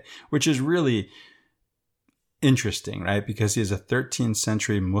today, which is really interesting, right? Because he is a 13th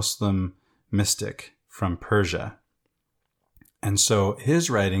century Muslim mystic from Persia. And so his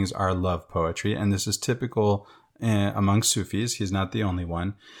writings are love poetry, and this is typical among Sufis. He's not the only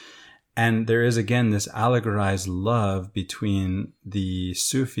one. And there is, again, this allegorized love between the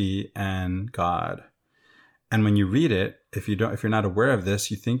Sufi and God. And when you read it, if you're not aware of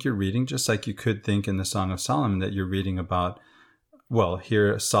this, you think you're reading just like you could think in the Song of Solomon that you're reading about well,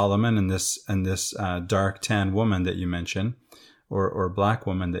 here Solomon and this dark tan woman that you mentioned, or black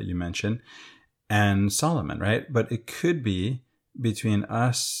woman that you mentioned, and Solomon, right? But it could be between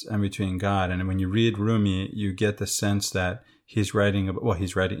us and between God. And when you read Rumi, you get the sense that he is writing about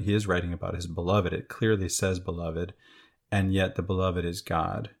his beloved. It clearly says beloved, and yet the beloved is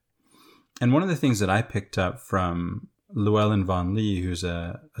God. And one of the things that I picked up from Llewellyn Vaughan-Lee, who's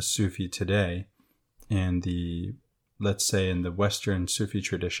a Sufi today, let's say in the Western Sufi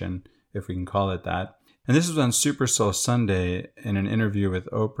tradition, if we can call it that. And this was on Super Soul Sunday in an interview with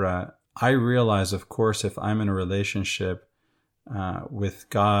Oprah. I realize, of course, if I'm in a relationship with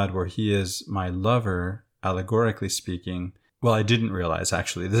God where he is my lover, allegorically speaking, well, I didn't realize,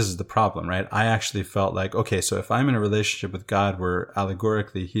 actually, this is the problem, right? I actually felt like, okay, so if I'm in a relationship with God where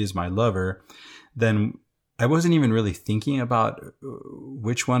allegorically he is my lover, then I wasn't even really thinking about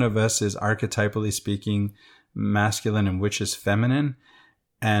which one of us is archetypally speaking masculine and which is feminine.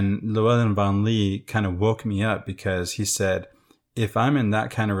 And Llewellyn Vaughan-Lee kind of woke me up, because he said, if I'm in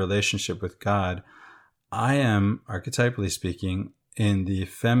that kind of relationship with God, I am, archetypally speaking, in the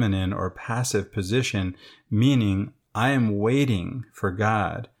feminine or passive position, meaning I am waiting for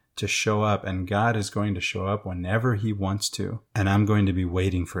God to show up, and God is going to show up whenever he wants to, and I'm going to be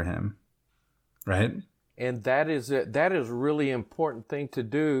waiting for him, right? And that is a really important thing to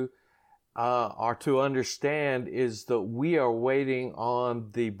do, or to understand, is that we are waiting on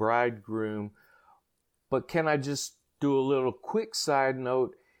the bridegroom. But can I just do a little quick side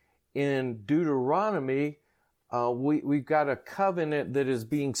note? In Deuteronomy, we've got a covenant that is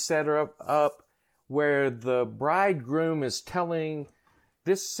being set up where the bridegroom is telling,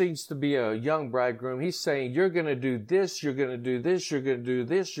 this seems to be a young bridegroom, he's saying, you're going to do this, you're going to do this, you're going to do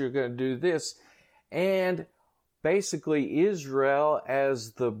this, you're going to do this. And basically Israel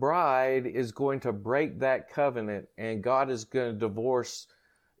as the bride is going to break that covenant, and God is going to divorce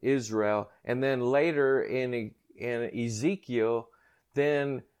Israel. And then later in Ezekiel,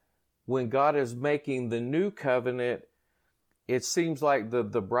 then when God is making the new covenant, it seems like the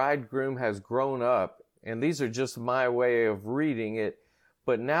bridegroom has grown up. And these are just my way of reading it.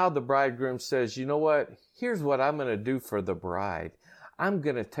 But now the bridegroom says, you know what? Here's what I'm going to do for the bride. I'm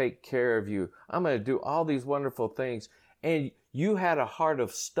going to take care of you. I'm going to do all these wonderful things. And you had a heart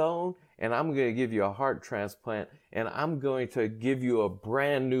of stone, and I'm going to give you a heart transplant. And I'm going to give you a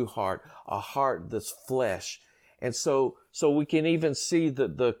brand new heart, a heart that's flesh. And so we can even see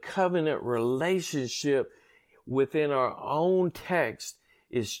that the covenant relationship within our own text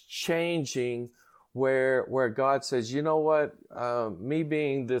is changing, where God says, you know what, me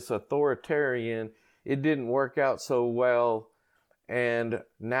being this authoritarian, it didn't work out so well. And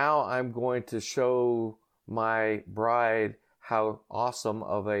now I'm going to show my bride how awesome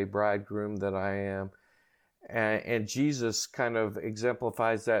of a bridegroom that I am. And Jesus kind of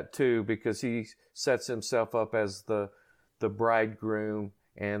exemplifies that too, because he sets himself up as the bridegroom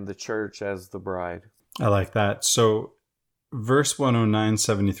and the church as the bride. I like that. So verse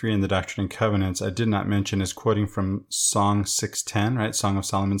 109.73 in the Doctrine and Covenants, I did not mention, is quoting from Song 610, right? Song of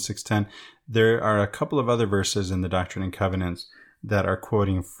Solomon 610. There are a couple of other verses in the Doctrine and Covenants that are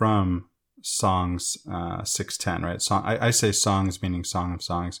quoting from Songs 610, right? I say songs meaning Song of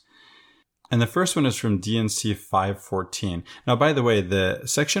Songs. And the first one is from D&C 514. Now, by the way, the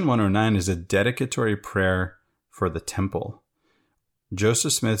section 109 is a dedicatory prayer for the temple.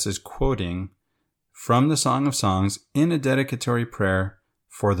 Joseph Smith is quoting from the Song of Songs in a dedicatory prayer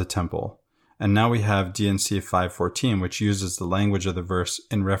for the temple. And now we have D&C 514, which uses the language of the verse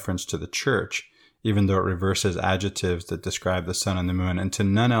in reference to the church, even though it reverses adjectives that describe the sun and the moon. And to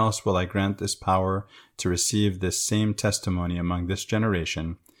none else will I grant this power to receive this same testimony among this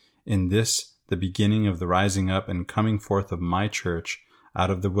generation. In this, the beginning of the rising up and coming forth of my church out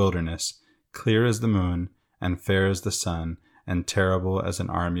of the wilderness, clear as the moon and fair as the sun, and terrible as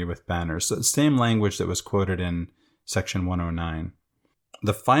an army with banners. So the same language that was quoted in section 109.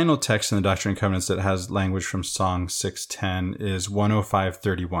 The final text in the Doctrine and Covenants that has language from Song 610 is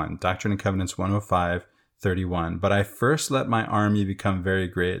 105.31. Doctrine and Covenants 105.31. But I first let my army become very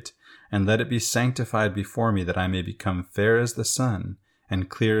great, and let it be sanctified before me, that I may become fair as the sun and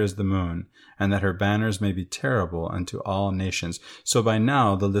clear as the moon, and that her banners may be terrible unto all nations. So by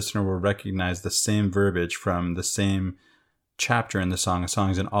now, the listener will recognize the same verbiage from the same chapter in the Song of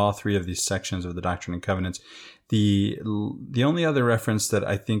Songs in all three of these sections of the Doctrine and Covenants. The only other reference that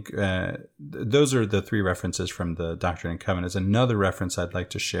I think, those are the three references from the Doctrine and Covenants. Another reference I'd like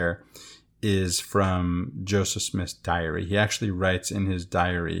to share is from Joseph Smith's diary. He actually writes in his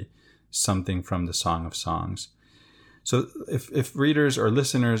diary something from the Song of Songs. So if readers or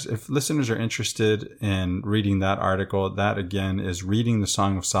listeners, if listeners are interested in reading that article, that again is Reading the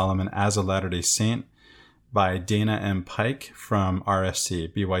Song of Solomon as a Latter-day Saint by Dana M. Pike from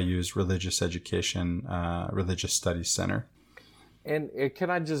RSC, BYU's Religious Education, Religious Studies Center. And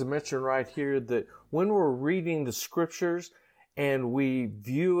can I just mention right here that when we're reading the scriptures and we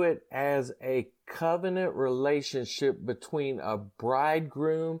view it as a covenant relationship between a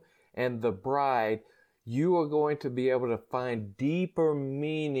bridegroom and the bride, you are going to be able to find deeper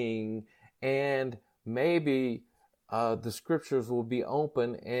meaning, and maybe the scriptures will be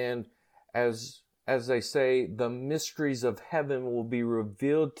open, and as they say, the mysteries of heaven will be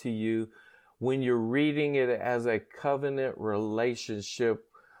revealed to you when you're reading it as a covenant relationship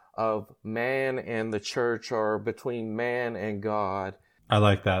of man and the church, or between man and God. I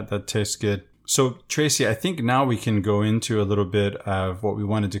like that. That tastes good. So, Tracy, I think now we can go into a little bit of what we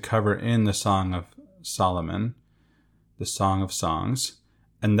wanted to cover in the Song of Solomon, the Song of Songs,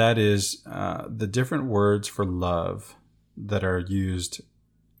 and that is the different words for love that are used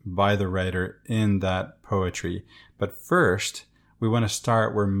by the writer in that poetry. But first, we want to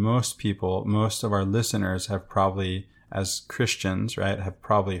start where most of our listeners have probably, as Christians, right, have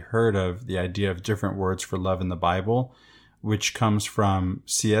probably heard of the idea of different words for love in the Bible, which comes from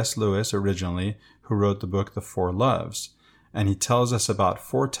C.S. Lewis originally, who wrote the book The Four Loves. And he tells us about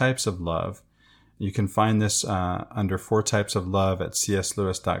 4 types of love. You can find this under 4 types of love at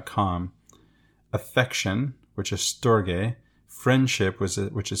cslewis.com. Affection, which is storge. Friendship, which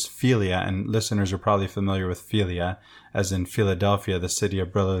is philia, and listeners are probably familiar with philia, as in Philadelphia, the city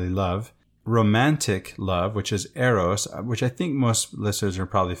of brotherly love. Romantic love, which is eros, which I think most listeners are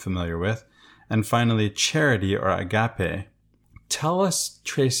probably familiar with. And finally, charity, or agape. Tell us,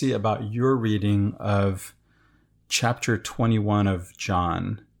 Tracy, about your reading of chapter 21 of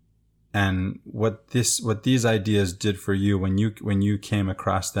John, and what these ideas did for you when you came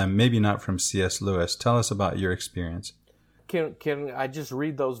across them. Maybe not from C.S. Lewis. Tell us about your experience. Can I just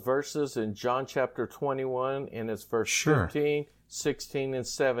read those verses in John chapter 21, and it's verse 15, 16, and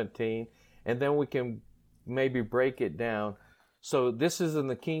 17, and then we can maybe break it down. So this is in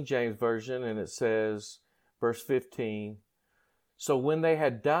the King James Version, and it says, verse 15, "So when they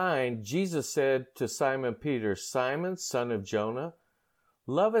had dined, Jesus said to Simon Peter, 'Simon, son of Jonah,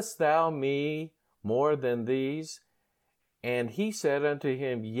 lovest thou me more than these?' And he said unto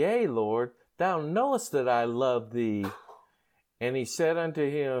him, Yea, Lord, thou knowest that I love thee. And he said unto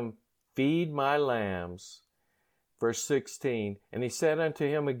him, Feed my lambs." Verse 16, "And he said unto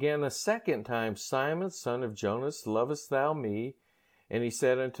him again a second time, Simon, son of Jonas, lovest thou me? And he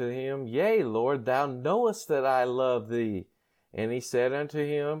said unto him, Yea, Lord, thou knowest that I love thee. And he said unto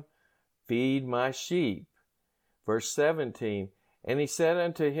him, Feed my sheep." Verse 17, "And he said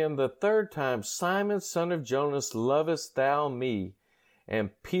unto him the third time, Simon, son of Jonas, lovest thou me?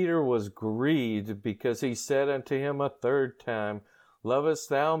 And Peter was grieved because he said unto him a third time, Lovest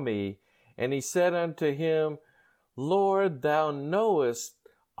thou me? And he said unto him, Lord, thou knowest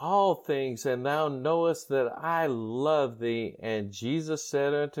all things, and thou knowest that I love thee. And Jesus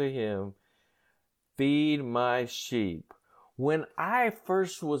said unto him, Feed my sheep." When I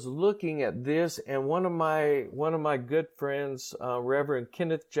first was looking at this, and one of my good friends, Reverend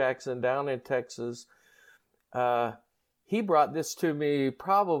Kenneth Jackson down in Texas, he brought this to me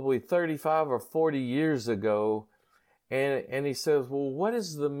probably 35 or 40 years ago. And he says, well, what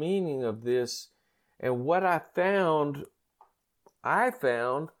is the meaning of this? And what I found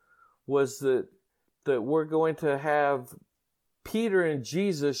was that we're going to have Peter and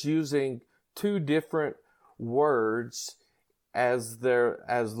Jesus using 2 different words as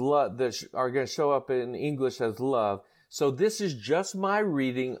love, that are going to show up in English as love. So this is just my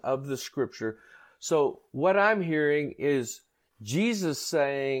reading of the scripture. So what I'm hearing is Jesus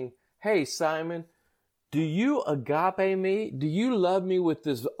saying, hey, Simon, do you agape me? Do you love me with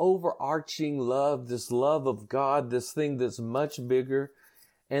this overarching love, this love of God, this thing that's much bigger?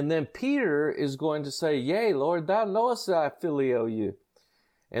 And then Peter is going to say, yea, Lord, thou knowest that I phileo you.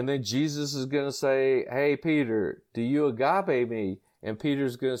 And then Jesus is going to say, hey, Peter, do you agape me? And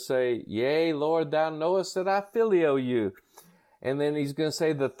Peter's going to say, yea, Lord, thou knowest that I phileo you. And then he's going to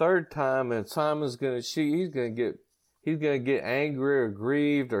say the third time, and Simon's going to, he's going to get angry or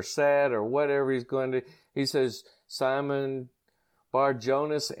grieved or sad or whatever he's going to. He says, Simon Bar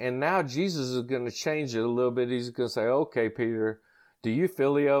Jonas. And now Jesus is going to change it a little bit. He's going to say, okay, Peter, do you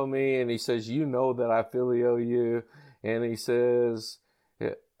phileo me? And he says, you know that I phileo you. And he says,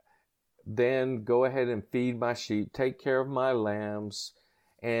 then go ahead and feed my sheep, take care of my lambs.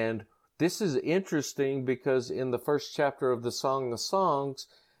 And this is interesting because in the first chapter of the Song of Songs,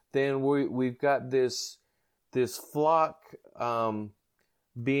 then we've got this flock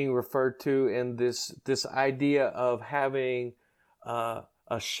being referred to, and this idea of having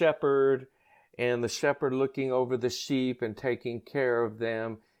a shepherd, and the shepherd looking over the sheep and taking care of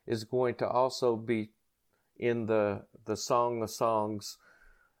them is going to also be in the Song of Songs.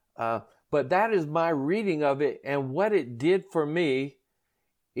 But that is my reading of it, and what it did for me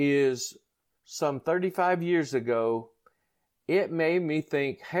is some 35 years ago, it made me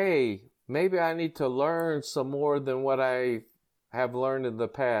think, hey, maybe I need to learn some more than what I have learned in the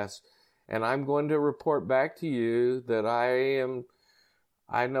past. And I'm going to report back to you that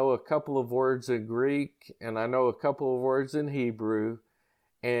I know a couple of words in Greek, and I know a couple of words in Hebrew.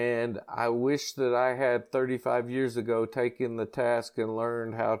 And I wish that I had 35 years ago taken the task and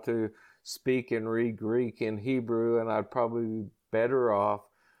learned how to speak and read Greek and Hebrew, and I'd probably be better off.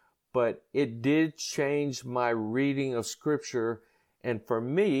 But it did change my reading of Scripture. And for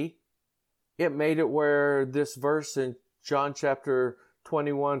me, it made it where this verse in John chapter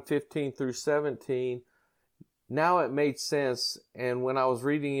 21, 15 through 17, now it made sense. And when I was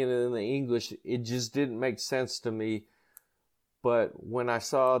reading it in the English, it just didn't make sense to me. But when I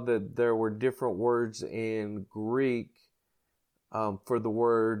saw that there were different words in Greek for the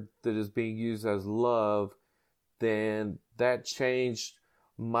word that is being used as love, then that changed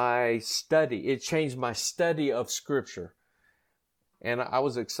my study. It changed my study of Scripture. And I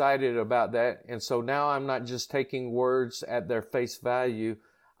was excited about that. And so now I'm not just taking words at their face value.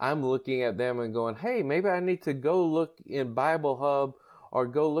 I'm looking at them and going, hey, maybe I need to go look in Bible Hub or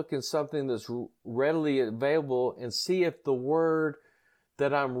go look in something that's readily available and see if the word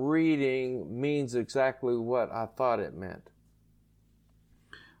that I'm reading means exactly what I thought it meant.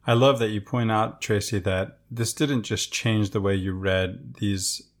 I love that you point out, Tracy, that this didn't just change the way you read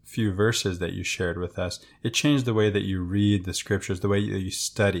these few verses that you shared with us. It changed the way that you read the Scriptures, the way that you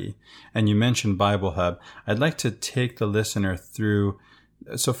study. And you mentioned Bible Hub. I'd like to take the listener through.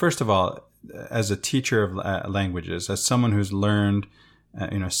 So first of all, as a teacher of languages, as someone who's learned,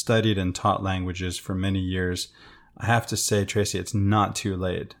 studied and taught languages for many years, I have to say, Tracy, it's not too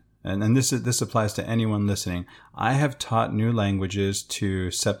late. And this applies to anyone listening. I have taught new languages to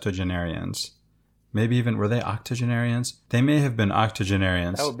septuagenarians. Maybe even, were they octogenarians? They may have been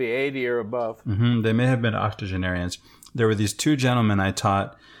octogenarians. That would be 80 or above. They may have been octogenarians. There were these two gentlemen I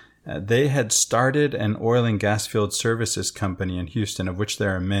taught. They had started an oil and gas field services company in Houston, of which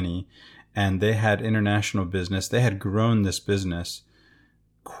there are many. And they had international business. They had grown this business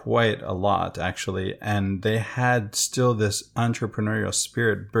quite a lot, actually, and they had still this entrepreneurial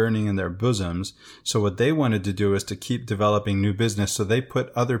spirit burning in their bosoms. So what they wanted to do is to keep developing new business. So they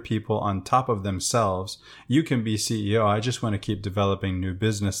put other people on top of themselves. You can be CEO. I just want to keep developing new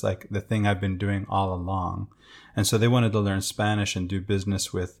business, like the thing I've been doing all along. And so they wanted to learn Spanish and do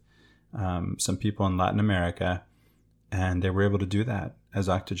business with some people in Latin America, and they were able to do that as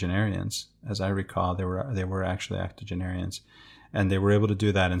octogenarians. As I recall, they were actually octogenarians. And they were able to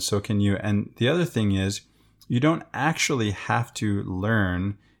do that, and so can you. And the other thing is, you don't actually have to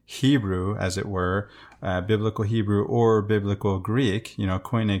learn Hebrew, as it were, biblical Hebrew or biblical Greek,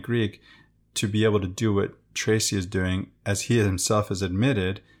 Koine Greek, to be able to do what Tracy is doing, as he himself has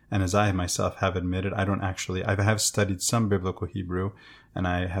admitted, and as I myself have admitted. I have studied some biblical Hebrew, and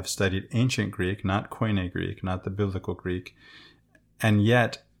I have studied ancient Greek, not Koine Greek, not the biblical Greek. And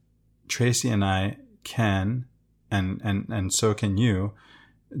yet, Tracy and I can, and so can you,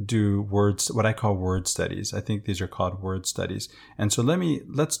 do what I call word studies. I think these are called word studies. And so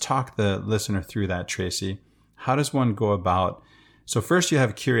let's talk the listener through that, Tracy. How does one go about? So first, you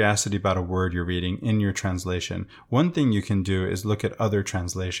have curiosity about a word you're reading in your translation. One thing you can do is look at other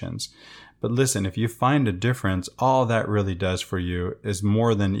translations. But listen, if you find a difference, all that really does for you is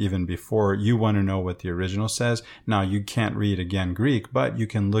more than even before. You want to know what the original says. Now, you can't read again Greek, but you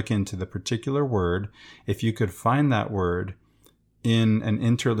can look into the particular word. If you could find that word in an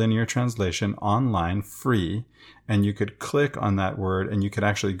interlinear translation online, free, and you could click on that word and you could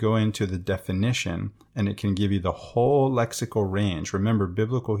actually go into the definition, and it can give you the whole lexical range. Remember,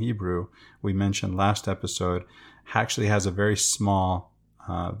 biblical Hebrew, we mentioned last episode, actually has a very small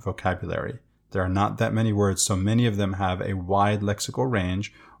vocabulary. There are not that many words, so many of them have a wide lexical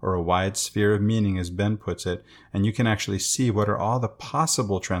range, or a wide sphere of meaning, as Ben puts it, and you can actually see what are all the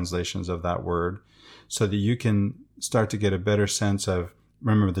possible translations of that word, so that you can start to get a better sense of,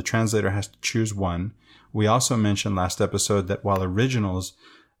 remember, the translator has to choose one. We also mentioned last episode that while originals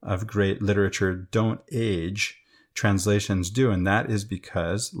of great literature don't age, translations do, and that is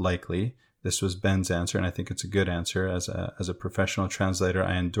because, likely, this was Ben's answer, and I think it's a good answer. As a professional translator,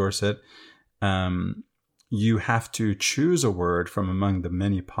 I endorse it. you have to choose a word from among the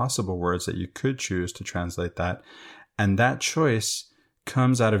many possible words that you could choose to translate that. And that choice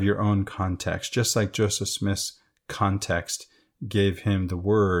comes out of your own context, just like Joseph Smith's context gave him the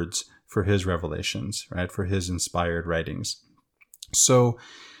words for his revelations, right? For his inspired writings. So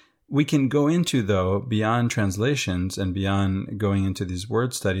we can go into, though, beyond translations and beyond going into these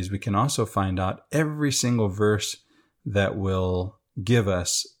word studies, we can also find out every single verse that will give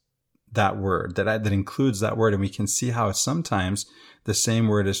us that word, that includes that word. And we can see how sometimes the same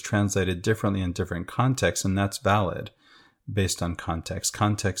word is translated differently in different contexts, and that's valid based on context.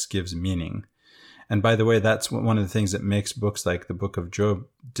 Context gives meaning. And by the way, that's one of the things that makes books like the Book of Job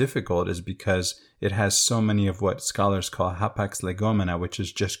difficult, is because it has so many of what scholars call hapax legomena, which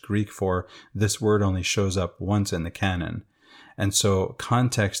is just Greek for this word only shows up once in the canon. And so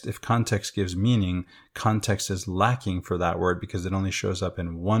context, if context gives meaning, context is lacking for that word because it only shows up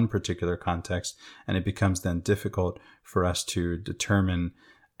in one particular context, and it becomes then difficult for us to determine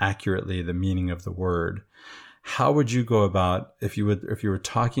accurately the meaning of the word. How would you go about, if you were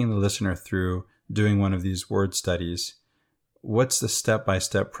talking the listener through doing one of these word studies, what's the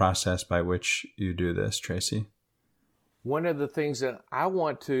step-by-step process by which you do this, Tracy? One of the things that I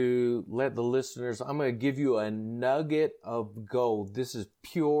want to let the listeners, I'm going to give you a nugget of gold. This is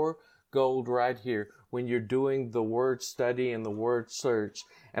pure gold right here when you're doing the word study and the word search.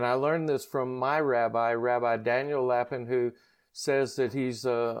 And I learned this from my rabbi, Rabbi Daniel Lapin, who says that he's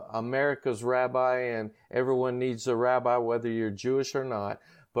America's rabbi and everyone needs a rabbi, whether you're Jewish or not.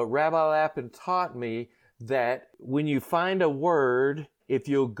 But Rabbi Lapin taught me that when you find a word, if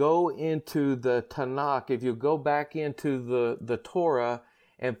you'll go into the Tanakh, if you go back into the Torah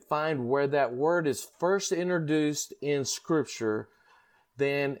and find where that word is first introduced in Scripture,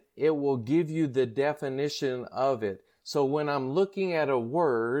 then it will give you the definition of it. So when I'm looking at a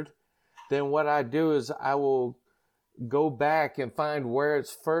word, then what I do is I will go back and find where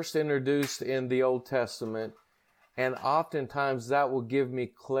it's first introduced in the Old Testament. And oftentimes that will give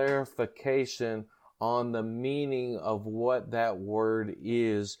me clarification on the meaning of what that word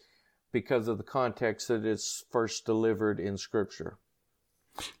is because of the context that it's first delivered in Scripture.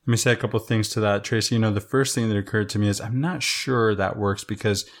 Let me say a couple of things to that, Tracy. The first thing that occurred to me is I'm not sure that works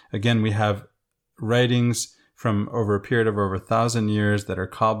because, again, we have writings from over a period of over 1,000 years that are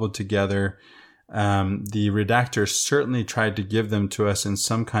cobbled together. The redactors certainly tried to give them to us in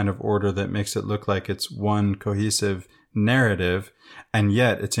some kind of order that makes it look like it's one cohesive narrative. And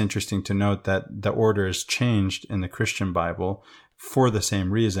yet it's interesting to note that the order is changed in the Christian Bible for the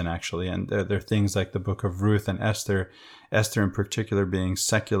same reason, actually. And there are things like the book of Ruth and Esther in particular being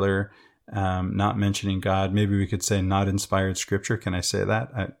secular, not mentioning God. Maybe we could say not inspired scripture. Can I say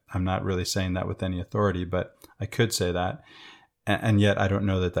that? I'm not really saying that with any authority, but I could say that. And yet I don't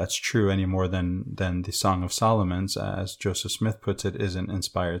know that that's true any more than the Song of Solomon's, as Joseph Smith puts it, isn't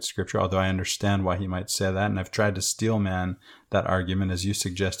inspired scripture, although I understand why he might say that. And I've tried to steel man that argument, as you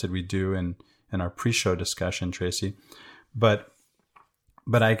suggested we do in our pre-show discussion, Tracy. But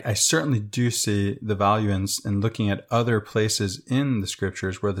I certainly do see the value in looking at other places in the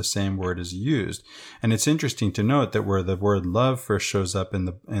scriptures where the same word is used. And it's interesting to note that where the word love first shows up in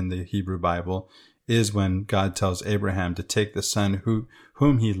the Hebrew Bible is when God tells Abraham to take the son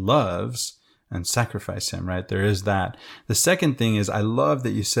whom he loves and sacrifice him, right? There is that. The second thing is, I love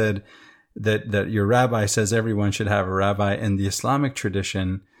that you said that your rabbi says everyone should have a rabbi. In the Islamic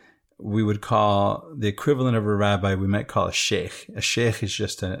tradition, we would call the equivalent of a rabbi, we might call a sheikh. A sheikh is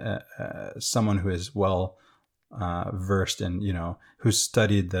just someone who is well versed in, who's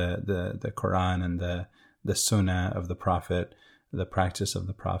studied the Quran and the Sunnah of the Prophet, the practice of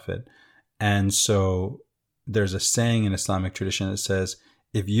the Prophet. And so there's a saying in Islamic tradition that says,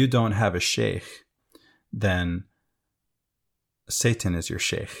 if you don't have a sheikh, then Satan is your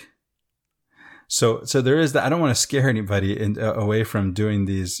sheikh. So there is that. I don't want to scare anybody away from doing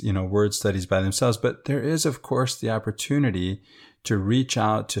these, word studies by themselves, but there is, of course, the opportunity to reach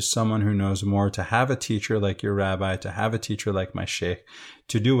out to someone who knows more, to have a teacher like your rabbi, to have a teacher like my sheikh,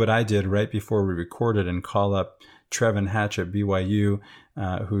 to do what I did right before we recorded and call up Trevin Hatch at BYU,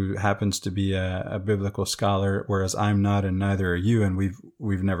 who happens to be a biblical scholar, whereas I'm not, and neither are you, and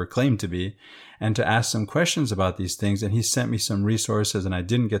we've never claimed to be, and to ask some questions about these things. And he sent me some resources, and I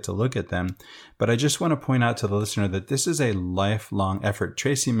didn't get to look at them. But I just want to point out to the listener that this is a lifelong effort.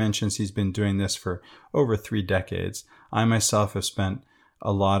 Tracy mentions he's been doing this for over 3 decades. I myself have spent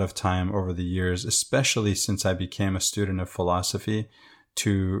a lot of time over the years, especially since I became a student of philosophy,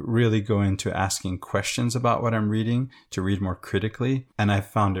 to really go into asking questions about what I'm reading, to read more critically. And I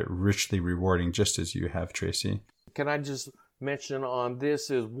found it richly rewarding, just as you have, Tracy. Can I just mention on this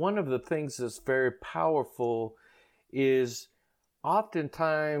is one of the things that's very powerful is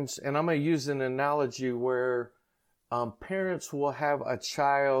oftentimes, and I'm going to use an analogy where parents will have a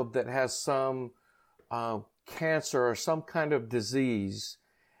child that has some cancer or some kind of disease.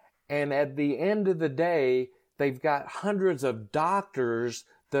 And at the end of the day, they've got hundreds of doctors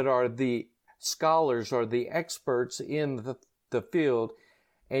that are the scholars or the experts in the field.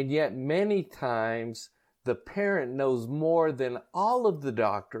 And yet many times the parent knows more than all of the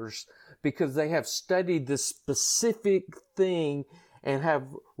doctors because they have studied this specific thing and have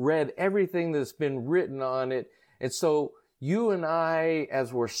read everything that's been written on it. And so you and I,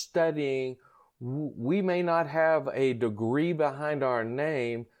 as we're studying, we may not have a degree behind our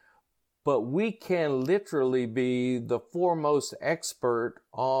name, but we can literally be the foremost expert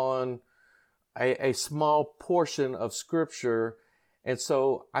on a small portion of Scripture. And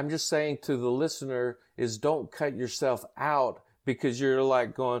so I'm just saying to the listener is don't cut yourself out because you're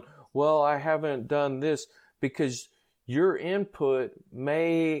like going, well, I haven't done this, because your input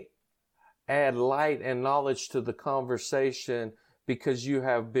may add light and knowledge to the conversation because you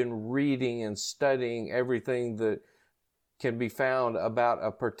have been reading and studying everything that can be found about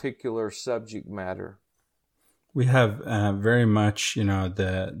a particular subject matter. We have very much,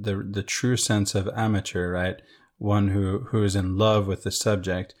 the true sense of amateur, right? One who is in love with the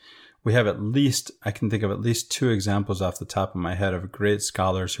subject. We have I can think of at least two examples off the top of my head of great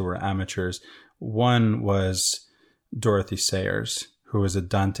scholars who were amateurs. One was Dorothy Sayers, who was a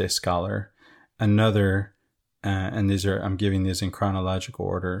Dante scholar. Another, and I'm giving these in chronological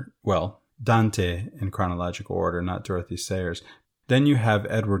order. Well, Dante in chronological order, not Dorothy Sayers. Then you have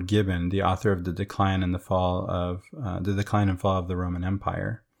Edward Gibbon, the author of The Decline and Fall of the Roman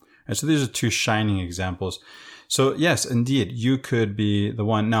Empire. And so these are two shining examples. So yes, indeed, you could be the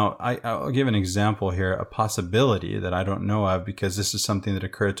one. Now, I'll give an example here, a possibility that I don't know of, because this is something that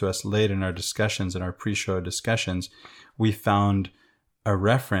occurred to us late in our discussions, in our pre-show discussions. We found a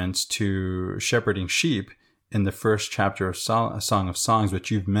reference to shepherding sheep in the first chapter of Song of Songs, which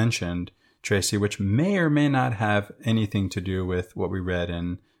you've mentioned, Tracy, which may or may not have anything to do with what we read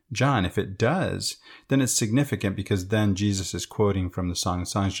in John. If it does, then it's significant because then Jesus is quoting from the Song of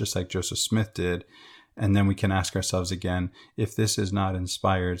Songs, just like Joseph Smith did. And then we can ask ourselves again, if this is not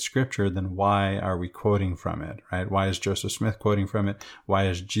inspired scripture, then why are we quoting from it, right? Why is Joseph Smith quoting from it? Why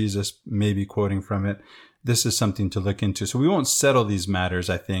is Jesus maybe quoting from it? This is something to look into. So we won't settle these matters,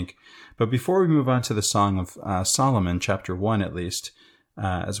 I think. But before we move on to the Song of Solomon, chapter 1 at least,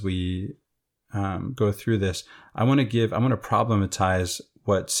 as we go through this, I want to problematize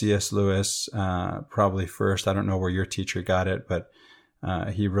what C.S. Lewis, probably first. I don't know where your teacher got it, but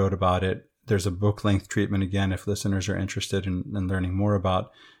he wrote about it. There's a book-length treatment, again, if listeners are interested in learning more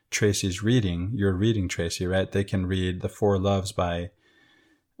about Tracy's reading. You're reading, Tracy, right? They can read The Four Loves by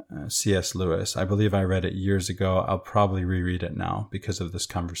C.S. Lewis. I believe I read it years ago. I'll probably reread it now because of this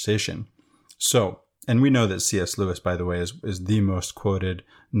conversation. So, and we know that C.S. Lewis, by the way, is the most quoted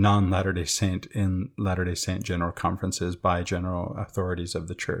non-Latter-day Saint in Latter-day Saint general conferences by general authorities of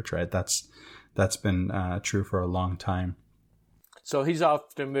the church, right? That's been true for a long time. So he's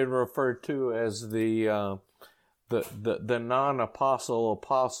often been referred to as the non-apostle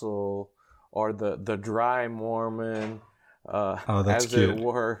apostle, or the dry Mormon, that's as cute. it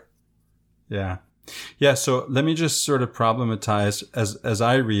were. Yeah. So let me just sort of problematize as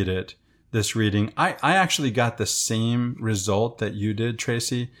I read it. This reading, I actually got the same result that you did,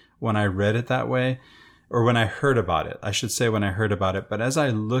 Tracy, when I read it that way, or when I heard about it. I should say when I heard about it. But as I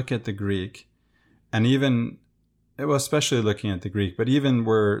look at the Greek, and even, well, especially looking at the Greek, but even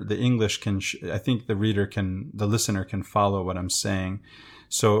where the English I think the listener can follow what I'm saying.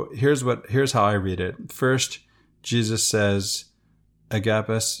 So here's how I read it. First, Jesus says,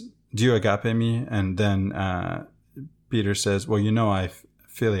 "Agapes, do you agape me?" And then Peter says, "Well, I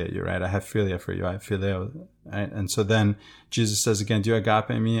philia you, right? I have philia for you. I have phileo." Right? And so then Jesus says again, "Do you agape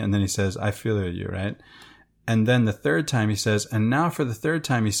me?" And then he says, "I philia you," right? And then the third time he says, and now for the third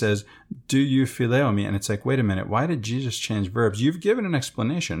time he says, "Do you phileo me?" And it's like, wait a minute, why did Jesus change verbs? You've given an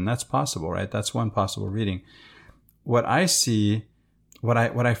explanation, and that's possible, right? That's one possible reading. What I see, what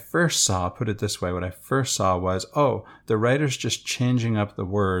I first saw, put it this way, what I first saw was, the writer's just changing up the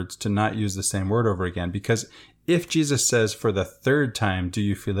words to not use the same word over again. Because if Jesus says for the third time, "Do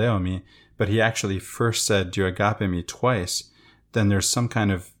you phileo me?" but he actually first said, "Do you agape me?" twice, then there's some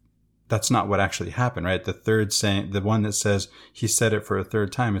kind of that's not what actually happened, right? The third saying, the one that says he said it for a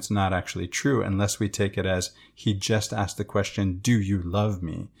third time, it's not actually true unless we take it as he just asked the question, do you love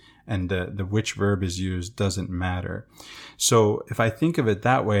me? And the which verb is used doesn't matter. So if I think of it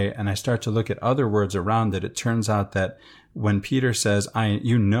that way and I start to look at other words around it, it turns out that when Peter says,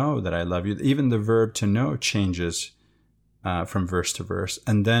 you know that I love you, even the verb to know changes from verse to verse.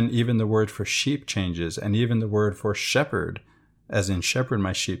 And then even the word for sheep changes, and even the word for shepherd, as in shepherd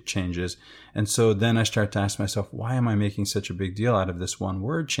my sheep, changes. And so then I start to ask myself, why am I making such a big deal out of this one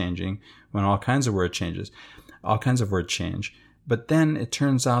word changing when all kinds of word change? But then it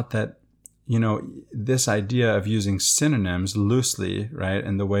turns out that, this idea of using synonyms loosely, right,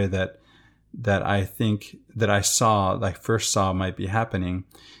 in the way that I think that I first saw might be happening,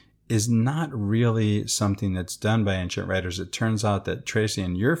 is not really something that's done by ancient writers. It turns out that, Tracy,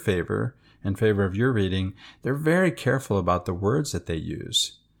 in favor of your reading, they're very careful about the words that they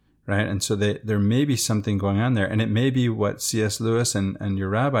use, right? And so there may be something going on there, and it may be what C.S. Lewis and your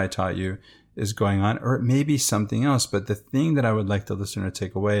rabbi taught you is going on, or it may be something else. But the thing that I would like the listener to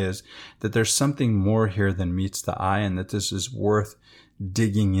take away is that there's something more here than meets the eye, and that this is worth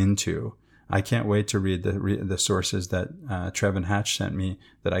digging into. I can't wait to read the sources that Trevin Hatch sent me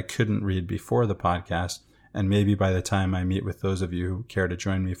that I couldn't read before the podcast. And maybe by the time I meet with those of you who care to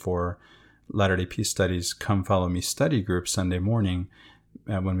join me for Latter-day Peace Studies Come Follow Me study group Sunday morning,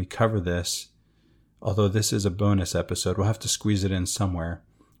 when we cover this, although this is a bonus episode, we'll have to squeeze it in somewhere.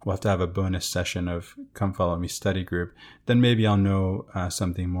 We'll have to have a bonus session of Come Follow Me study group. Then maybe I'll know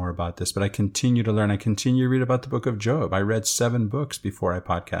something more about this. But I continue to learn. I continue to read about the book of Job. I read 7 books before I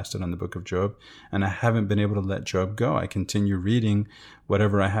podcasted on the book of Job, and I haven't been able to let Job go. I continue reading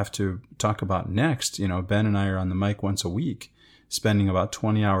whatever I have to talk about next. Ben and I are on the mic once a week, spending about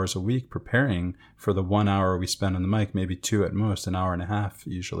 20 hours a week preparing for the 1 hour we spend on the mic, maybe 2 at most, an hour and a half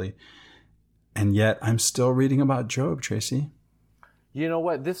usually. And yet I'm still reading about Job, Tracy. You know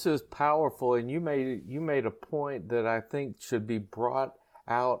what? This is powerful, and you made a point that I think should be brought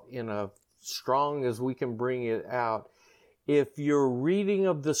out in a strong as we can bring it out. If your reading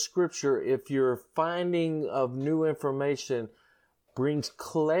of the scripture, if your finding of new information brings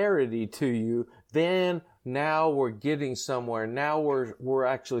clarity to you, then now we're getting somewhere. Now we're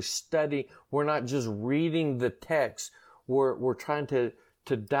actually studying. We're not just reading the text. We're trying to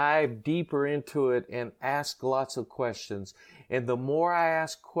dive deeper into it and ask lots of questions. And the more I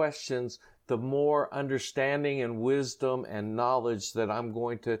ask questions, the more understanding and wisdom and knowledge that I'm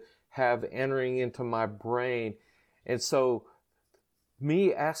going to have entering into my brain. And so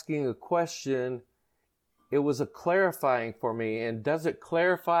me asking a question, it was a clarifying for me. And does it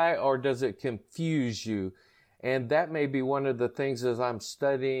clarify or does it confuse you? And that may be one of the things as I'm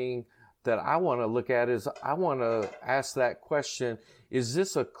studying that I want to look at, is I want to ask that question. Is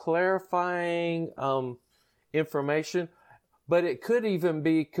this a clarifying information? But it could even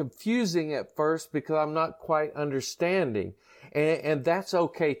be confusing at first because I'm not quite understanding. And that's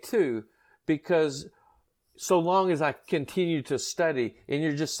okay too, because so long as I continue to study, and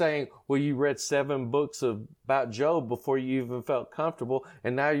you're just saying, well, you read 7 books about Job before you even felt comfortable,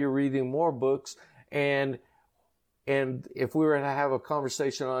 and now you're reading more books. And if we were to have a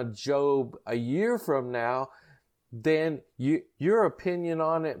conversation on Job a year from now, then your opinion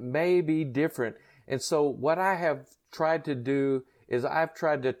on it may be different. And so what I have tried to do is I've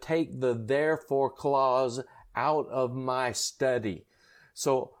tried to take the therefore clause out of my study.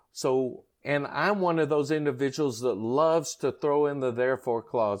 And I'm one of those individuals that loves to throw in the therefore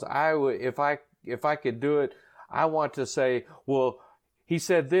clause. If I could do it, I want to say, well, he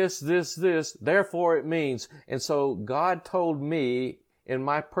said this, therefore it means. And so God told me in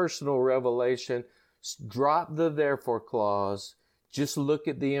my personal revelation, drop the therefore clause, just look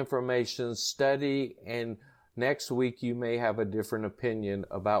at the information, study, and next week you may have a different opinion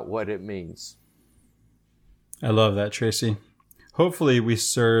about what it means. I love that, Tracy. Hopefully we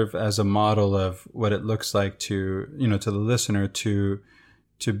serve as a model of what it looks like to the listener to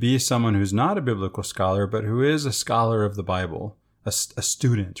be someone who's not a biblical scholar, but who is a scholar of the Bible, a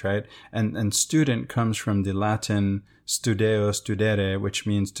student, right? And student comes from the Latin studeo, studere, which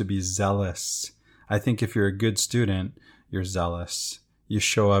means to be zealous. I think if you're a good student, you're zealous. You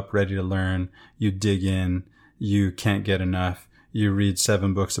show up ready to learn. You dig in. You can't get enough. You read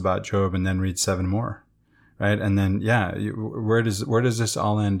 7 books about Job and then read 7 more, right? And then, where does this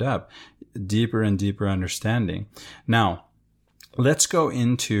all end up? Deeper and deeper understanding. Now, let's go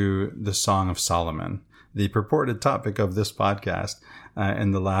into the Song of Solomon, the purported topic of this podcast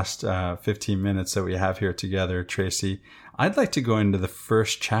in the last 15 minutes that we have here together, Tracy. I'd like to go into the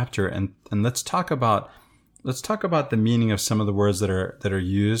first chapter and let's talk about let's talk about the meaning of some of the words that are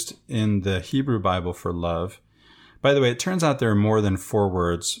used in the Hebrew Bible for love. By the way, it turns out there are more than 4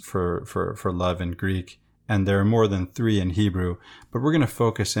 words for love in Greek, and there are more than 3 in Hebrew, but we're going to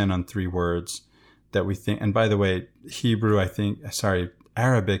focus in on 3 words that we think. And by the way,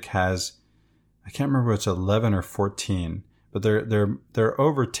 Arabic has, I can't remember if it's 11 or 14, but there are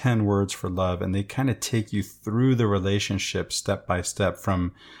over 10 words for love, and they kind of take you through the relationship step by step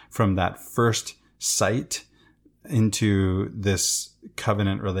from that first sight into this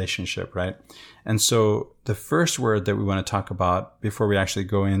covenant relationship, right? And so the first word that we want to talk about before we actually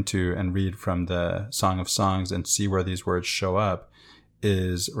go into and read from the Song of Songs and see where these words show up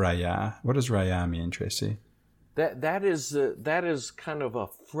is raya. What does raya mean, Tracy? That is kind of a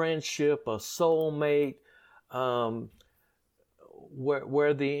friendship, a soulmate,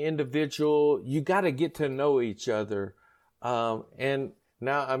 where the individual, you got to get to know each other. And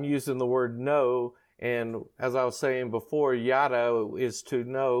now I'm using the word know, and as I was saying before, yada is to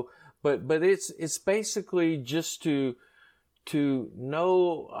know, but it's basically just to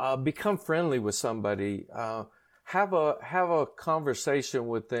know, become friendly with somebody, have a conversation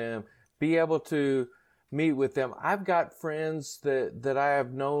with them, be able to meet with them. I've got friends that I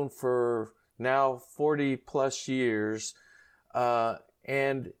have known for now 40 plus years,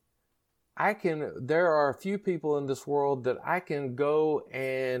 and there are a few people in this world that I can go,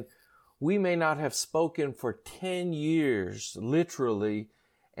 and we may not have spoken for 10 years, literally.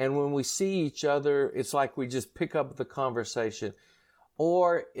 And when we see each other, it's like we just pick up the conversation.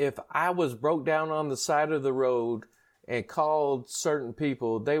 Or if I was broke down on the side of the road and called certain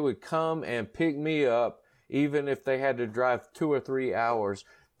people, they would come and pick me up, even if they had to drive 2 or 3 hours.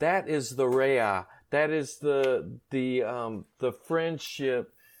 That is the re'ah. That is the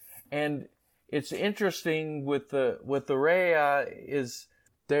friendship. And it's interesting with the re'ah is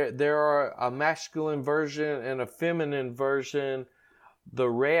there are a masculine version and a feminine version. The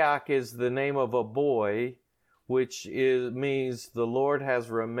re'ach is the name of a boy, which means the Lord has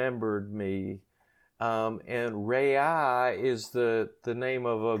remembered me. And re'ah is the name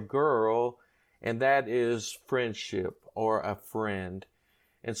of a girl, and that is friendship or a friend.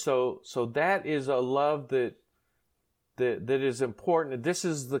 And so that is a love that is important. This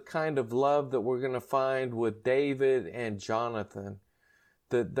is the kind of love that we're going to find with David and Jonathan,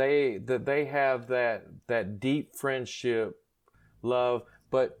 that they have that deep friendship, love.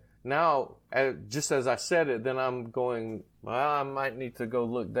 But now, just as I said it, then I'm going, well, I might need to go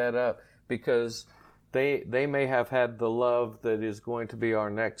look that up, because they may have had the love that is going to be our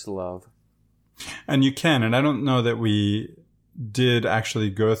next love. And you can, and I don't know that we did actually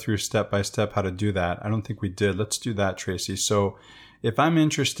go through step by step how to do that. I don't think we did. Let's do that, Tracy. So if I'm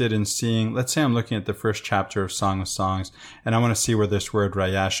interested in seeing, let's say I'm looking at the first chapter of Song of Songs, and I want to see where this word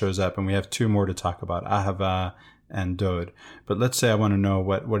raya shows up, and we have 2 more to talk about, ahava and dod. But let's say I want to know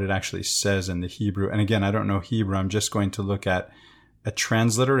what it actually says in the Hebrew. And again, I don't know Hebrew. I'm just going to look at a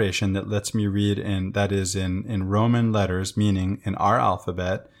transliteration that lets me read in Roman letters, meaning in our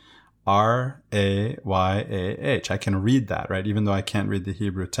alphabet, R-A-Y-A-H. I can read that, right? Even though I can't read the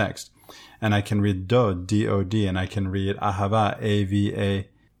Hebrew text. And I can read dod, D-O-D, and I can read ahava, A-V-A.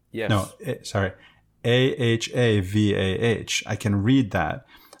 Yes. No, sorry, A-H-A-V-A-H. I can read that.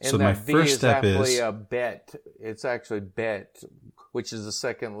 And so that my V first step is actually a bet. It's actually bet, which is the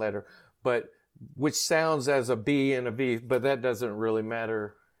second letter, but which sounds as a B and a V, but that doesn't really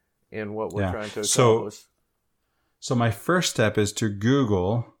matter in what we're trying to accomplish. So my first step is to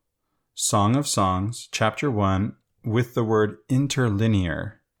Google Song of Songs, chapter 1, with the word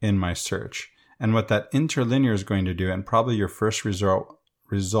interlinear in my search. And what that interlinear is going to do, and probably your first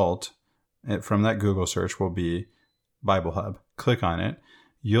result from that Google search will be Bible Hub. Click on it.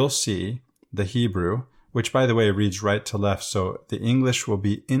 You'll see the Hebrew, which, by the way, reads right to left. So the English will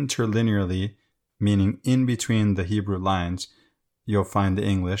be interlinearly, meaning in between the Hebrew lines. You'll find the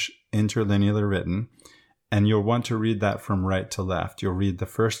English interlinearly written, and you'll want to read that from right to left. You'll read the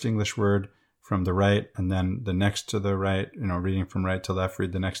first English word from the right, and then the next to the right, reading from right to left,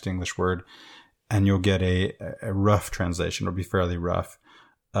 read the next English word, and you'll get a rough translation. It'll be fairly rough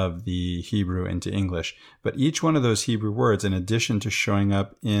of the Hebrew into English. But each one of those Hebrew words, in addition to showing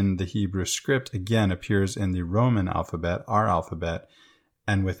up in the Hebrew script, again appears in the Roman alphabet, our alphabet,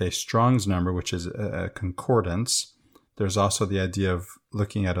 and with a Strong's number, which is a concordance. There's also the idea of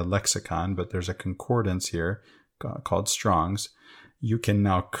looking at a lexicon, but there's a concordance here called Strong's. You can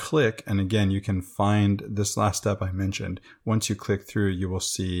now click, and again, you can find this last step I mentioned. Once you click through, you will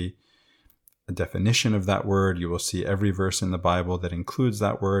see a definition of that word. You will see every verse in the Bible that includes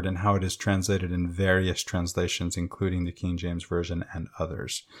that word and how it is translated in various translations, including the King James Version and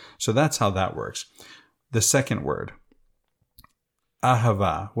others. So that's how that works. the second word,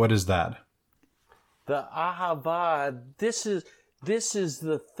 ahava. What is that? The ahava, this is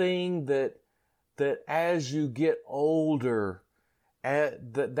the thing that as you get older,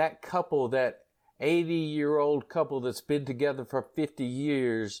 that couple, that 80-year-old couple that's been together for 50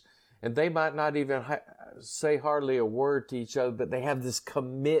 years, and they might not even say hardly a word to each other, but they have this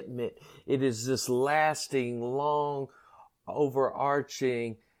commitment. It is this lasting, long,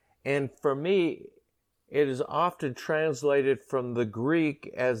 overarching. And for me, it is often translated from the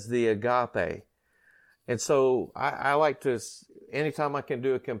Greek as the agape. And so I like to, anytime I can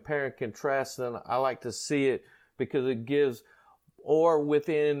do a compare and contrast, then I like to see it because it gives, or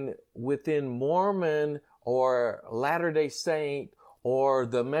within Mormon or Latter-day Saint or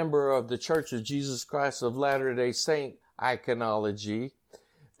the member of the Church of Jesus Christ of Latter-day Saint iconology,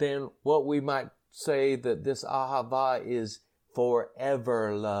 then what we might say that this ahava is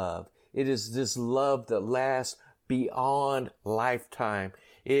forever love. It is this love that lasts beyond lifetime.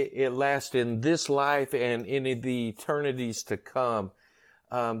 It lasts in this life and in the eternities to come.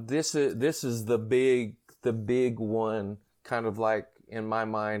 This is the big one, kind of like in my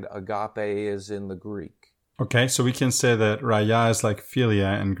mind, agape is in the Greek. Okay, so we can say that raya is like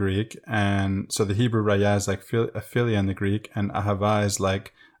philia in Greek, and so the Hebrew raya is like philia in the Greek, and ahava is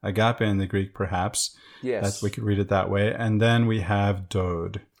like agape in the Greek, perhaps. Yes, we could read it that way. And then we have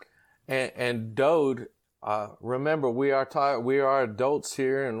dode. And dode. Remember, we are adults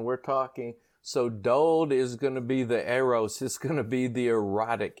here, and we're talking. So dode is going to be the eros. It's going to be the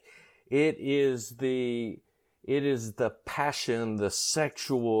erotic. It is the passion, the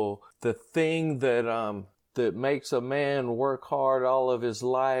sexual, the thing that makes a man work hard all of his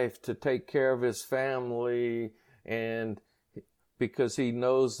life to take care of his family, and because he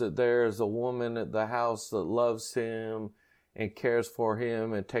knows that there is a woman at the house that loves him and cares for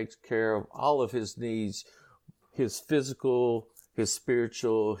him and takes care of all of his needs, his physical, his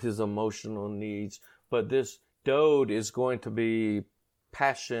spiritual, his emotional needs. But this dode is going to be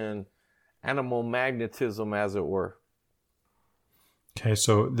passion, animal magnetism, as it were. Okay,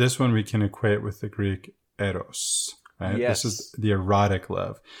 so this one we can equate with the Greek eros, right? Yes. This is the erotic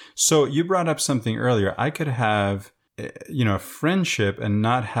love. So you brought up something earlier. I could have, a friendship and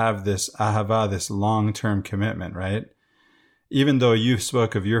not have this ahava, this long-term commitment, right? Even though you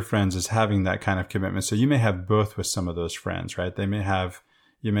spoke of your friends as having that kind of commitment. So you may have both with some of those friends, right? You may have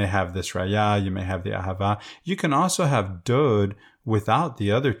this raya, you may have the ahava. You can also have dode without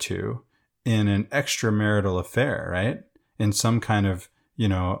the other two in an extramarital affair, right? In some kind of,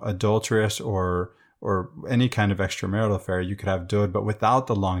 adulterous or any kind of extramarital affair, you could have dode, but without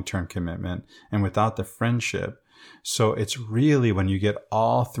the long-term commitment and without the friendship. So it's really when you get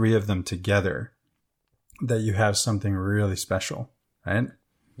all three of them together that you have something really special, right?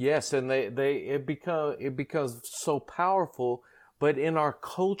 Yes, and it becomes so powerful. But in our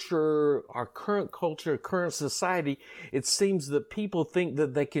culture, our current culture, current society, it seems that people think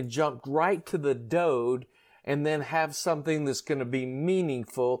that they can jump right to the dode and then have something that's going to be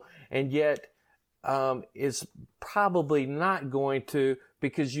meaningful, and yet it's probably not going to,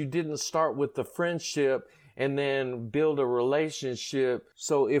 because you didn't start with the friendship and then build a relationship.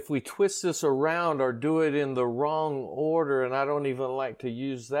 So if we twist this around or do it in the wrong order, and I don't even like to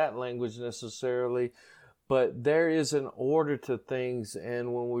use that language necessarily, but there is an order to things,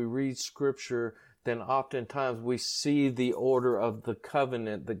 and when we read scripture, then oftentimes we see the order of the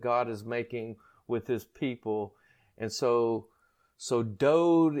covenant that God is making with his people. And so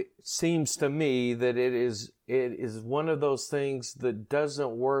dode seems to me that it is one of those things that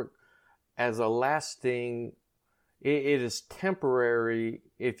doesn't work as a lasting. It is temporary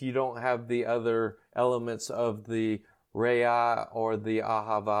if you don't have the other elements of the re'ah or the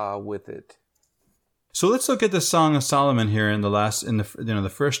ahava with it. So let's look at the Song of Solomon here in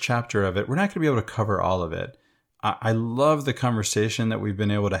the first chapter of it. We're not going to be able to cover all of it. I love the conversation that we've been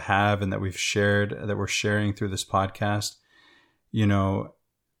able to have and that we're sharing through this podcast.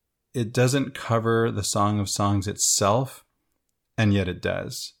 It doesn't cover the Song of Songs itself, and yet it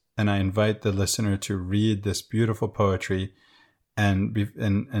does. And I invite the listener to read this beautiful poetry. And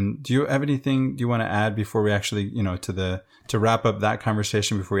do you have anything you want to add before we actually, to wrap up that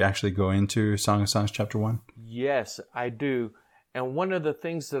conversation before we actually go into Song of Songs chapter 1? Yes, I do. And one of the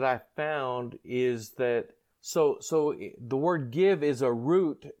things that I found is that so the word give is a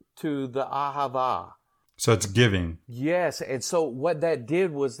root to the ahava. So it's giving. Yes, and so what that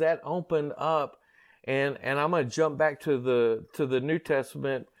did was that opened up, and I'm going to jump back to the New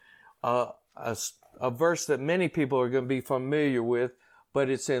Testament, a verse that many people are going to be familiar with, but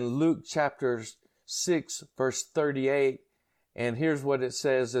it's in Luke chapter 6, verse 38, and here's what it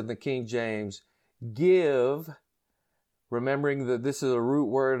says in the King James: give, remembering that this is a root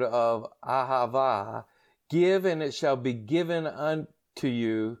word of ahava, give and it shall be given unto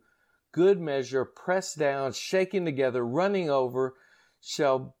you, good measure, pressed down, shaken together, running over,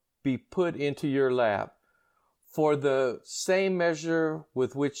 shall be put into your lap. For the same measure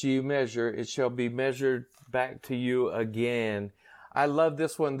with which you measure, it shall be measured back to you again. I love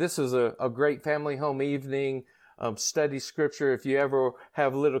this one. This is a great family home evening study scripture. If you ever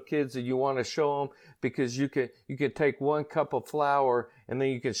have little kids and you want to show them, because you can take 1 cup of flour and then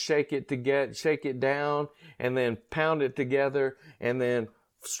you can shake it down and then pound it together and then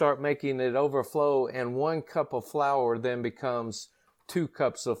start making it overflow, and 1 cup of flour then becomes 2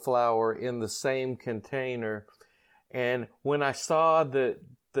 cups of flour in the same container. And when I saw that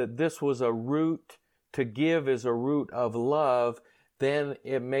this was a root, to give is a root of love, then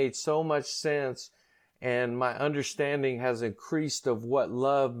it made so much sense, and my understanding has increased of what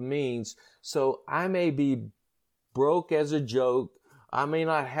love means. So I may be broke as a joke, I may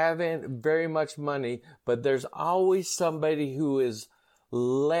not have very much money, but there's always somebody who is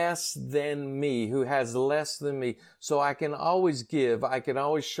less than me, who has less than me. So I can always give, I can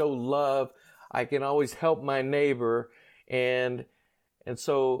always show love, I can always help my neighbor. And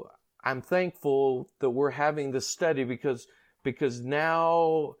so I'm thankful that we're having this study, because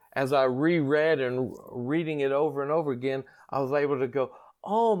now as I reread and reading it over and over again, I was able to go,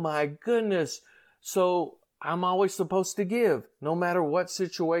 oh my goodness. So I'm always supposed to give no matter what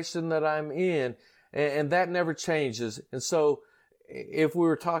situation that I'm in. And that never changes. And so if we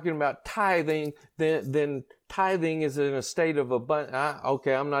were talking about tithing, then tithing is in a state of abundance.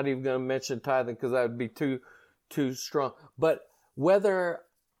 Okay, I'm not even going to mention tithing because that would be too strong. But whether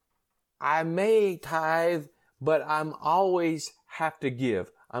I may tithe, but I'm always have to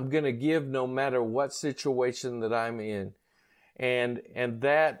give. I'm going to give no matter what situation that I'm in. And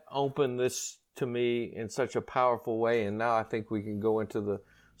that opened this to me in such a powerful way. And now I think we can go into the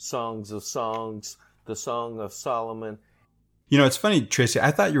Songs of Songs, the Song of Solomon. You know, it's funny, Tracy,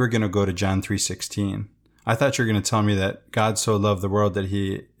 I thought you were going to go to John 3:16. I thought you were going to tell me that God so loved the world that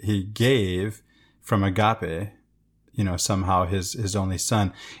he gave from agape, you know, somehow his only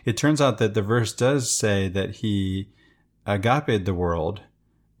son. It turns out that the verse does say that he agape'd the world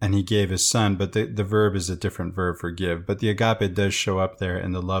and he gave his son, but the verb is a different verb for give. But the agape does show up there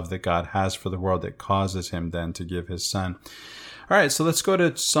in the love that God has for the world that causes him then to give his son. All right, so let's go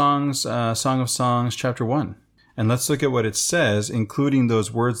to Song of Songs, chapter 1. And let's look at what it says, including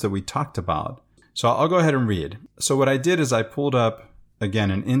those words that we talked about. So I'll go ahead and read. So what I did is I pulled up,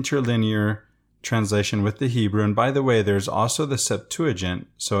 again, an interlinear translation with the Hebrew. And by the way, there's also the Septuagint.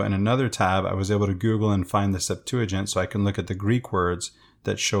 So in another tab, I was able to Google and find the Septuagint so I can look at the Greek words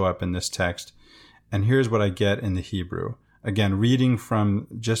that show up in this text. And here's what I get in the Hebrew. Again, reading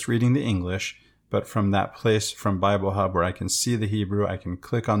the English, but from that place from Bible Hub where I can see the Hebrew, I can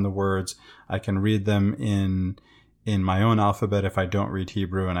click on the words, I can read them in my own alphabet if I don't read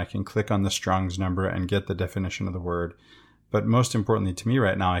Hebrew, and I can click on the Strong's number and get the definition of the word. But most importantly to me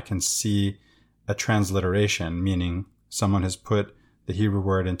right now, I can see a transliteration, meaning someone has put the Hebrew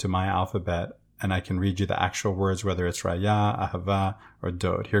word into my alphabet, and I can read you the actual words, whether it's Raya, Ahava, or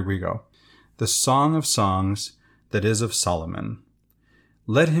Dod. Here we go. The Song of Songs that is of Solomon.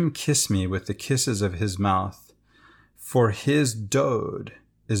 Let him kiss me with the kisses of his mouth, for his dode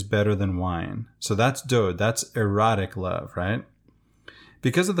is better than wine. So that's dode. That's erotic love, right?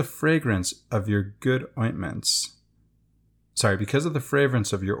 Because of the fragrance of your good ointments. Because of the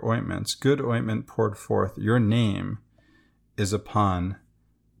fragrance of your ointments, good ointment poured forth, your name is upon.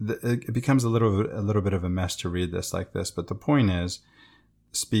 It becomes a little bit of a mess to read this like this, but the point is,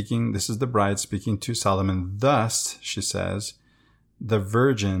 this is the bride speaking to Solomon. Thus, she says, the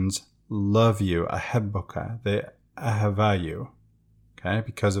virgins love you, ahebboka, they ahava you, okay,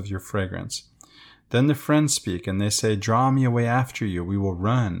 because of your fragrance. Then the friends speak, and they say, draw me away after you, we will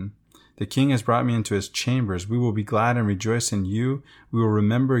run. The king has brought me into his chambers. We will be glad and rejoice in you. We will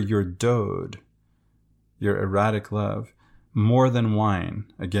remember your dode, your erotic love, more than wine.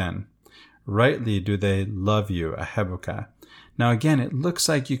 Again, rightly do they love you, ahebboka. Now again, it looks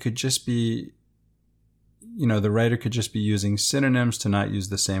like you could just be, the writer could just be using synonyms to not use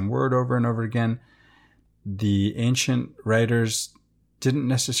the same word over and over again. The ancient writers didn't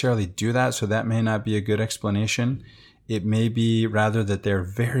necessarily do that, so that may not be a good explanation. It may be rather that they're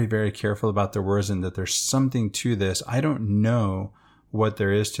very, very careful about their words and that there's something to this. I don't know what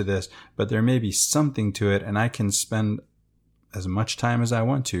there is to this, but there may be something to it, and I can spend as much time as I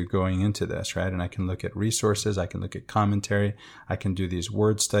want to going into this, right? And I can look at resources, I can look at commentary, I can do these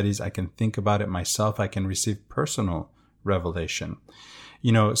word studies, I can think about it myself, I can receive personal revelation.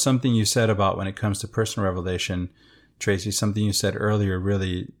 You know, something you said about when it comes to personal revelation, Tracy, something you said earlier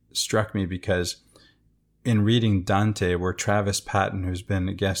really struck me, because in reading Dante, where Travis Patton, who's been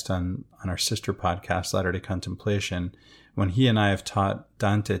a guest on our sister podcast, Latter-day Contemplation, when he and I have taught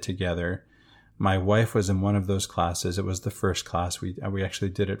Dante together, my wife was in one of those classes. It was the first class. We actually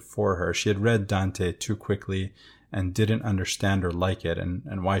did it for her. She had read Dante too quickly and didn't understand or like it.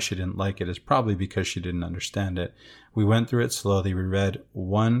 And why she didn't like it is probably because she didn't understand it. We went through it slowly. We read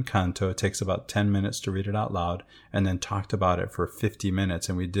one canto. It takes about 10 minutes to read it out loud, and then talked about it for 50 minutes.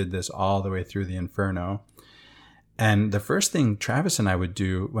 And we did this all the way through the Inferno. And the first thing Travis and I would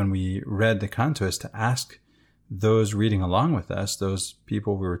do when we read the canto is to ask those reading along with us, those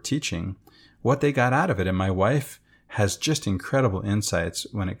people we were teaching, what they got out of it. And my wife has just incredible insights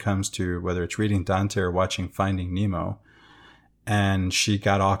when it comes to whether it's reading Dante or watching Finding Nemo. And she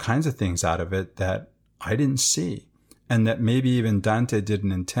got all kinds of things out of it that I didn't see, and that maybe even Dante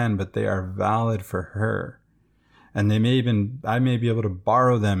didn't intend, but they are valid for her. And I may be able to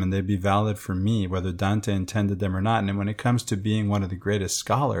borrow them, and they'd be valid for me, whether Dante intended them or not. And when it comes to being one of the greatest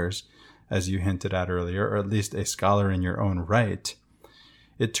scholars, as you hinted at earlier, or at least a scholar in your own right,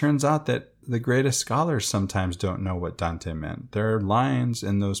 it turns out that the greatest scholars sometimes don't know what Dante meant. There are lines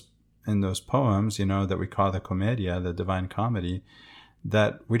in those poems, that we call the Commedia, the Divine Comedy,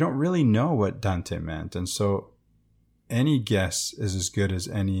 that we don't really know what Dante meant. And so any guess is as good as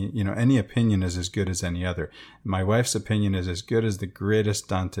any opinion is as good as any other. My wife's opinion is as good as the greatest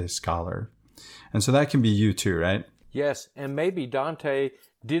Dante scholar. And so that can be you too, right? Yes, and maybe Dante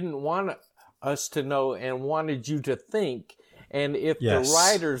didn't want us to know and wanted you to think. And if Yes. the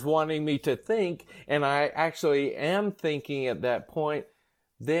writer's wanting me to think, and I actually am thinking at that point,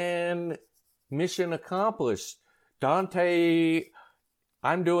 then mission accomplished. Dante,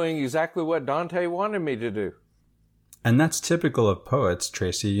 I'm doing exactly what Dante wanted me to do. And that's typical of poets,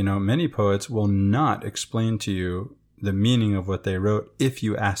 Tracy. Many poets will not explain to you the meaning of what they wrote if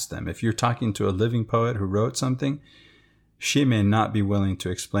you ask them. If you're talking to a living poet who wrote something, she may not be willing to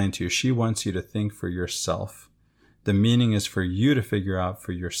explain to you. She wants you to think for yourself. The meaning is for you to figure out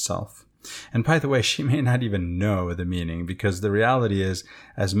for yourself. And by the way, she may not even know the meaning, because the reality is,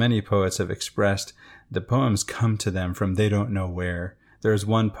 as many poets have expressed, the poems come to them from they don't know where. There's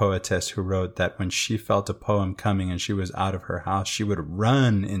one poetess who wrote that when she felt a poem coming and she was out of her house, she would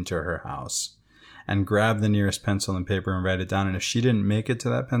run into her house and grab the nearest pencil and paper and write it down. And if she didn't make it to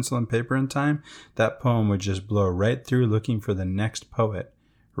that pencil and paper in time, that poem would just blow right through, looking for the next poet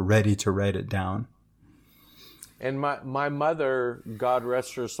ready to write it down. And my mother, God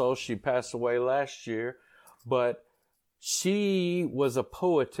rest her soul, she passed away last year, but she was a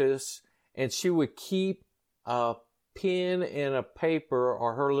poetess, and she would keep a pen and a paper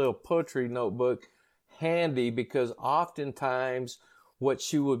or her little poetry notebook handy, because oftentimes what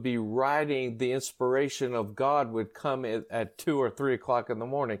she would be writing, the inspiration of God would come at 2 or 3 o'clock in the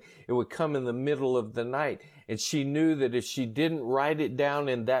morning. It would come in the middle of the night. And she knew that if she didn't write it down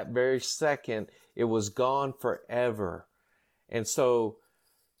in that very second, it was gone forever. And so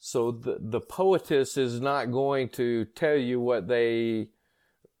the poetess is not going to tell you what they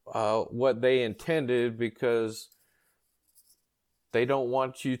intended, because they don't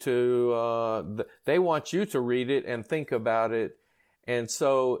want you to, they want you to read it and think about it. And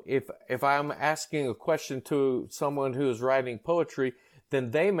so if I'm asking a question to someone who is writing poetry,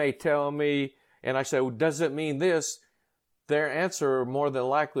 then they may tell me, and I say, well, does it mean this? Their answer more than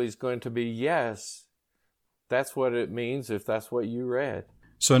likely is going to be yes. That's what it means if that's what you read.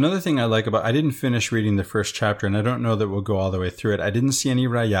 So another thing I like I didn't finish reading the first chapter, and I don't know that we'll go all the way through it. I didn't see any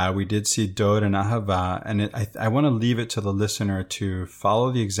raya. We did see dod and ahava, and I want to leave it to the listener to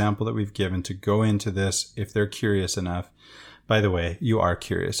follow the example that we've given, to go into this if they're curious enough. By the way, you are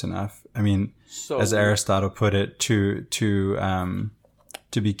curious enough. I mean, as Aristotle put it, to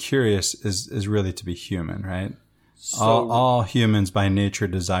be curious is really to be human, right? So, all humans by nature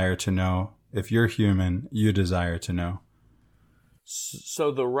desire to know. If you're human, you desire to know.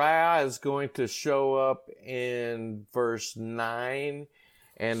 So the raya is going to show up in verse 9,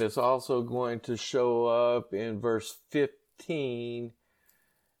 and it's also going to show up in verse 15.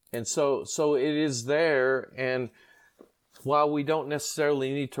 And so it is there. And while we don't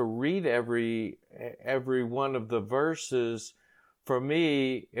necessarily need to read every one of the verses, for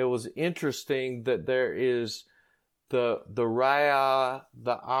me, it was interesting that there is the raya,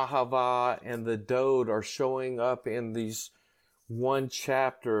 the ahava, and the dod are showing up in these one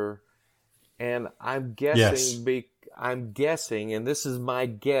chapter. And I'm guessing, and this is my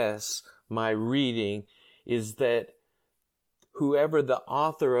guess, my reading, is that whoever the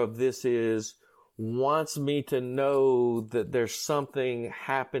author of this is wants me to know that there's something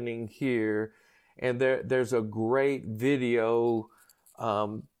happening here. And there's a great video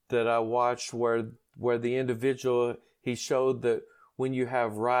that I watched where the individual, he showed that when you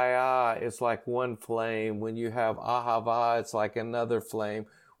have Raya, it's like one flame. When you have Ahava, it's like another flame.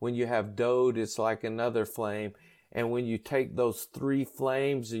 When you have Dod, it's like another flame. And when you take those three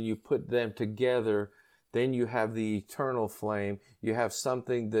flames and you put them together, then you have the eternal flame. You have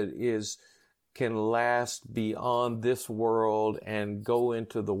something that can last beyond this world and go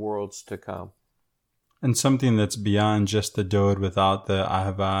into the worlds to come. And something that's beyond just the Dod without the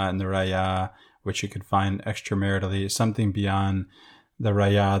Ahava and the Raya, which you could find extramaritally, something beyond the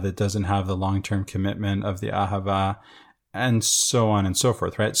Raya that doesn't have the long-term commitment of the Ahava, and so on and so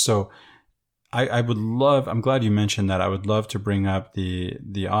forth, right? So I'm glad you mentioned that. I would love to bring up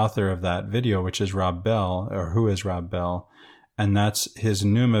the author of that video, which is Rob Bell, or who is Rob Bell, and that's his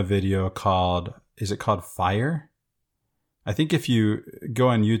Pneuma video is it called Fire? I think if you go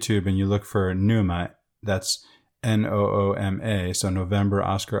on YouTube and you look for Pneuma, that's Nooma, so November,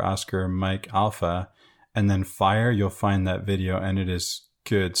 Oscar, Mike, Alpha, and then Fire, you'll find that video, and it is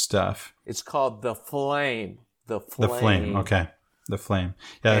good stuff. It's called The Flame. The Flame, okay. The Flame.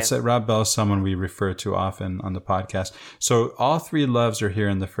 Yeah, that's Rob Bell, someone we refer to often on the podcast. So all three loves are here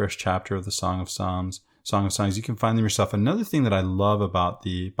in the first chapter of the Song of Songs. You can find them yourself. Another thing that I love about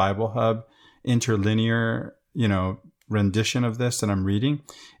the Bible Hub interlinear, rendition of this that I'm reading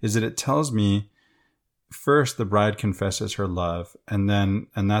is that it tells me first the bride confesses her love, and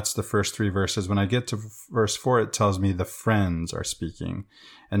that's the first three verses. When I get to verse 4, it tells me the friends are speaking.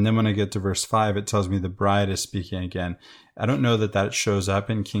 And then when I get to verse 5, it tells me the bride is speaking again. I don't know that shows up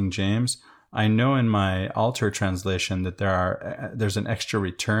in King James. I know in my Alter translation that there's an extra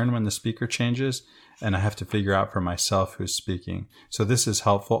return when the speaker changes, and I have to figure out for myself who's speaking. So this is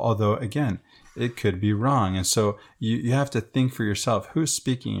helpful, although again, it could be wrong. And so you have to think for yourself, who's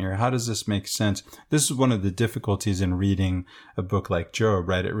speaking here? How does this make sense? This is one of the difficulties in reading a book like Job,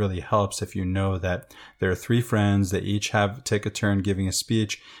 right? It really helps if you know that there are three friends, they each take a turn giving a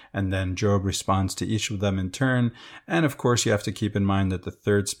speech, and then Job responds to each of them in turn. And of course, you have to keep in mind that the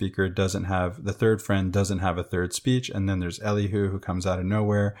third friend doesn't have a third speech. And then there's Elihu who comes out of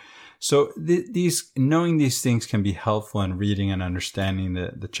nowhere. So knowing these things can be helpful in reading and understanding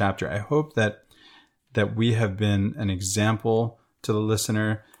the chapter. I hope that we have been an example to the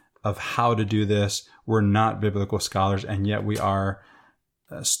listener of how to do this. We're not biblical scholars, and yet we are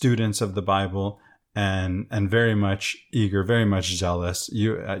students of the Bible and very much eager, very much zealous.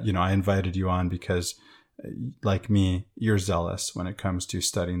 I invited you on because, like me, you're zealous when it comes to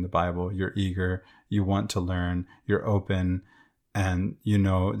studying the Bible. You're eager. You want to learn. You're open. And you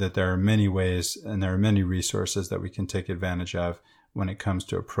know that there are many ways and there are many resources that we can take advantage of when it comes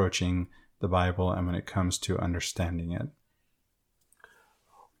to approaching the Bible and when it comes to understanding it.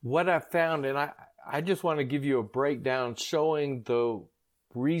 What I found, and I just want to give you a breakdown showing the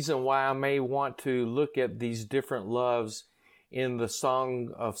reason why I may want to look at these different loves in the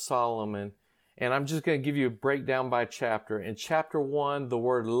Song of Solomon. And I'm just going to give you a breakdown by chapter. In chapter 1, the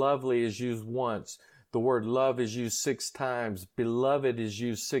word lovely is used once. The word love is used 6 times. Beloved is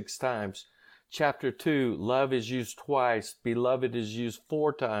used 6 times. Chapter 2, love is used twice. Beloved is used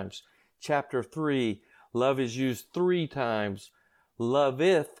 4 times. Chapter 3, love is used 3 times.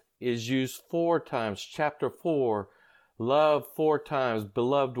 Loveth is used 4 times. Chapter 4, love 4 times.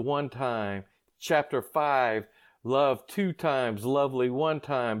 Beloved 1 time. Chapter 5, love 2 times. Lovely 1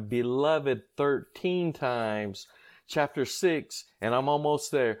 time. Beloved 13 times. Chapter 6, and I'm almost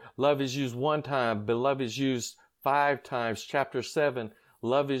there. Love is used 1 time. Beloved is used 5 times. Chapter 7,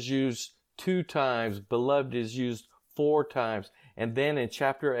 love is used 2 times. Beloved is used 4 times. And then in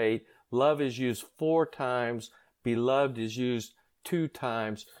chapter 8, love is used 4 times. Beloved is used 2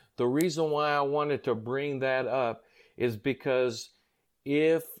 times. The reason why I wanted to bring that up is because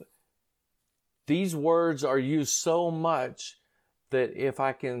if these words are used so much that if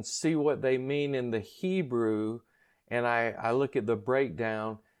I can see what they mean in the Hebrew, and I look at the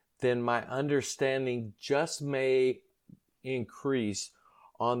breakdown, then my understanding just may increase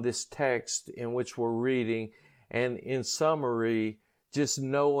on this text in which we're reading. And in summary, just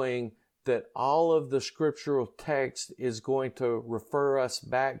knowing that all of the scriptural text is going to refer us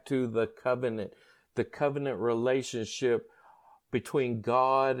back to the covenant relationship between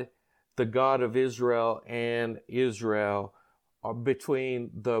God, the God of Israel, and Israel, or between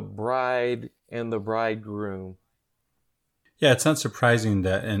the bride and the bridegroom. Yeah, it's not surprising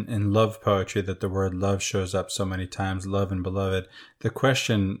that in love poetry that the word love shows up so many times, love and beloved. The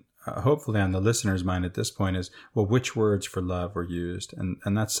question hopefully on the listener's mind at this point is, well, which words for love were used?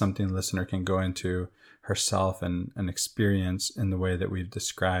 And that's something the listener can go into herself and experience in the way that we've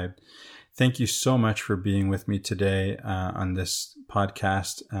described. Thank you so much for being with me today on this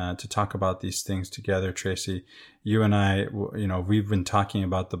podcast to talk about these things together, Tracy. You and I, we've been talking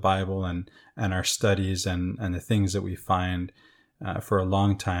about the Bible and our studies and the things that we find for a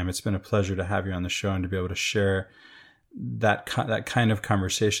long time. It's been a pleasure to have you on the show and to be able to share that kind of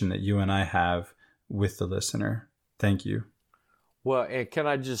conversation that you and I have with the listener. Thank you. Well, and can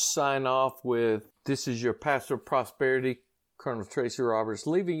I just sign off with, this is your Pastor of Prosperity, Colonel Tracy Roberts,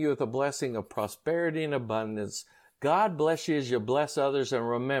 leaving you with a blessing of prosperity and abundance. God bless you as you bless others, and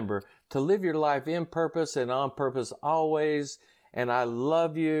remember to live your life in purpose and on purpose always. And I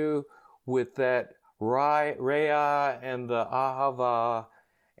love you with that Raya and the Ahava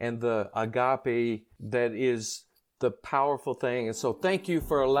and the Agape that is the powerful thing. And so thank you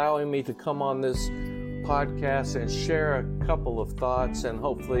for allowing me to come on this podcast and share a couple of thoughts, and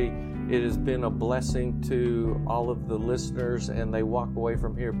hopefully it has been a blessing to all of the listeners and they walk away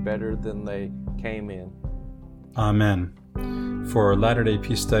from here better than they came in. Amen. For Latter-day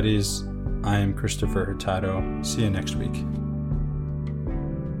Peace Studies, I am Christopher Hurtado. See you next week.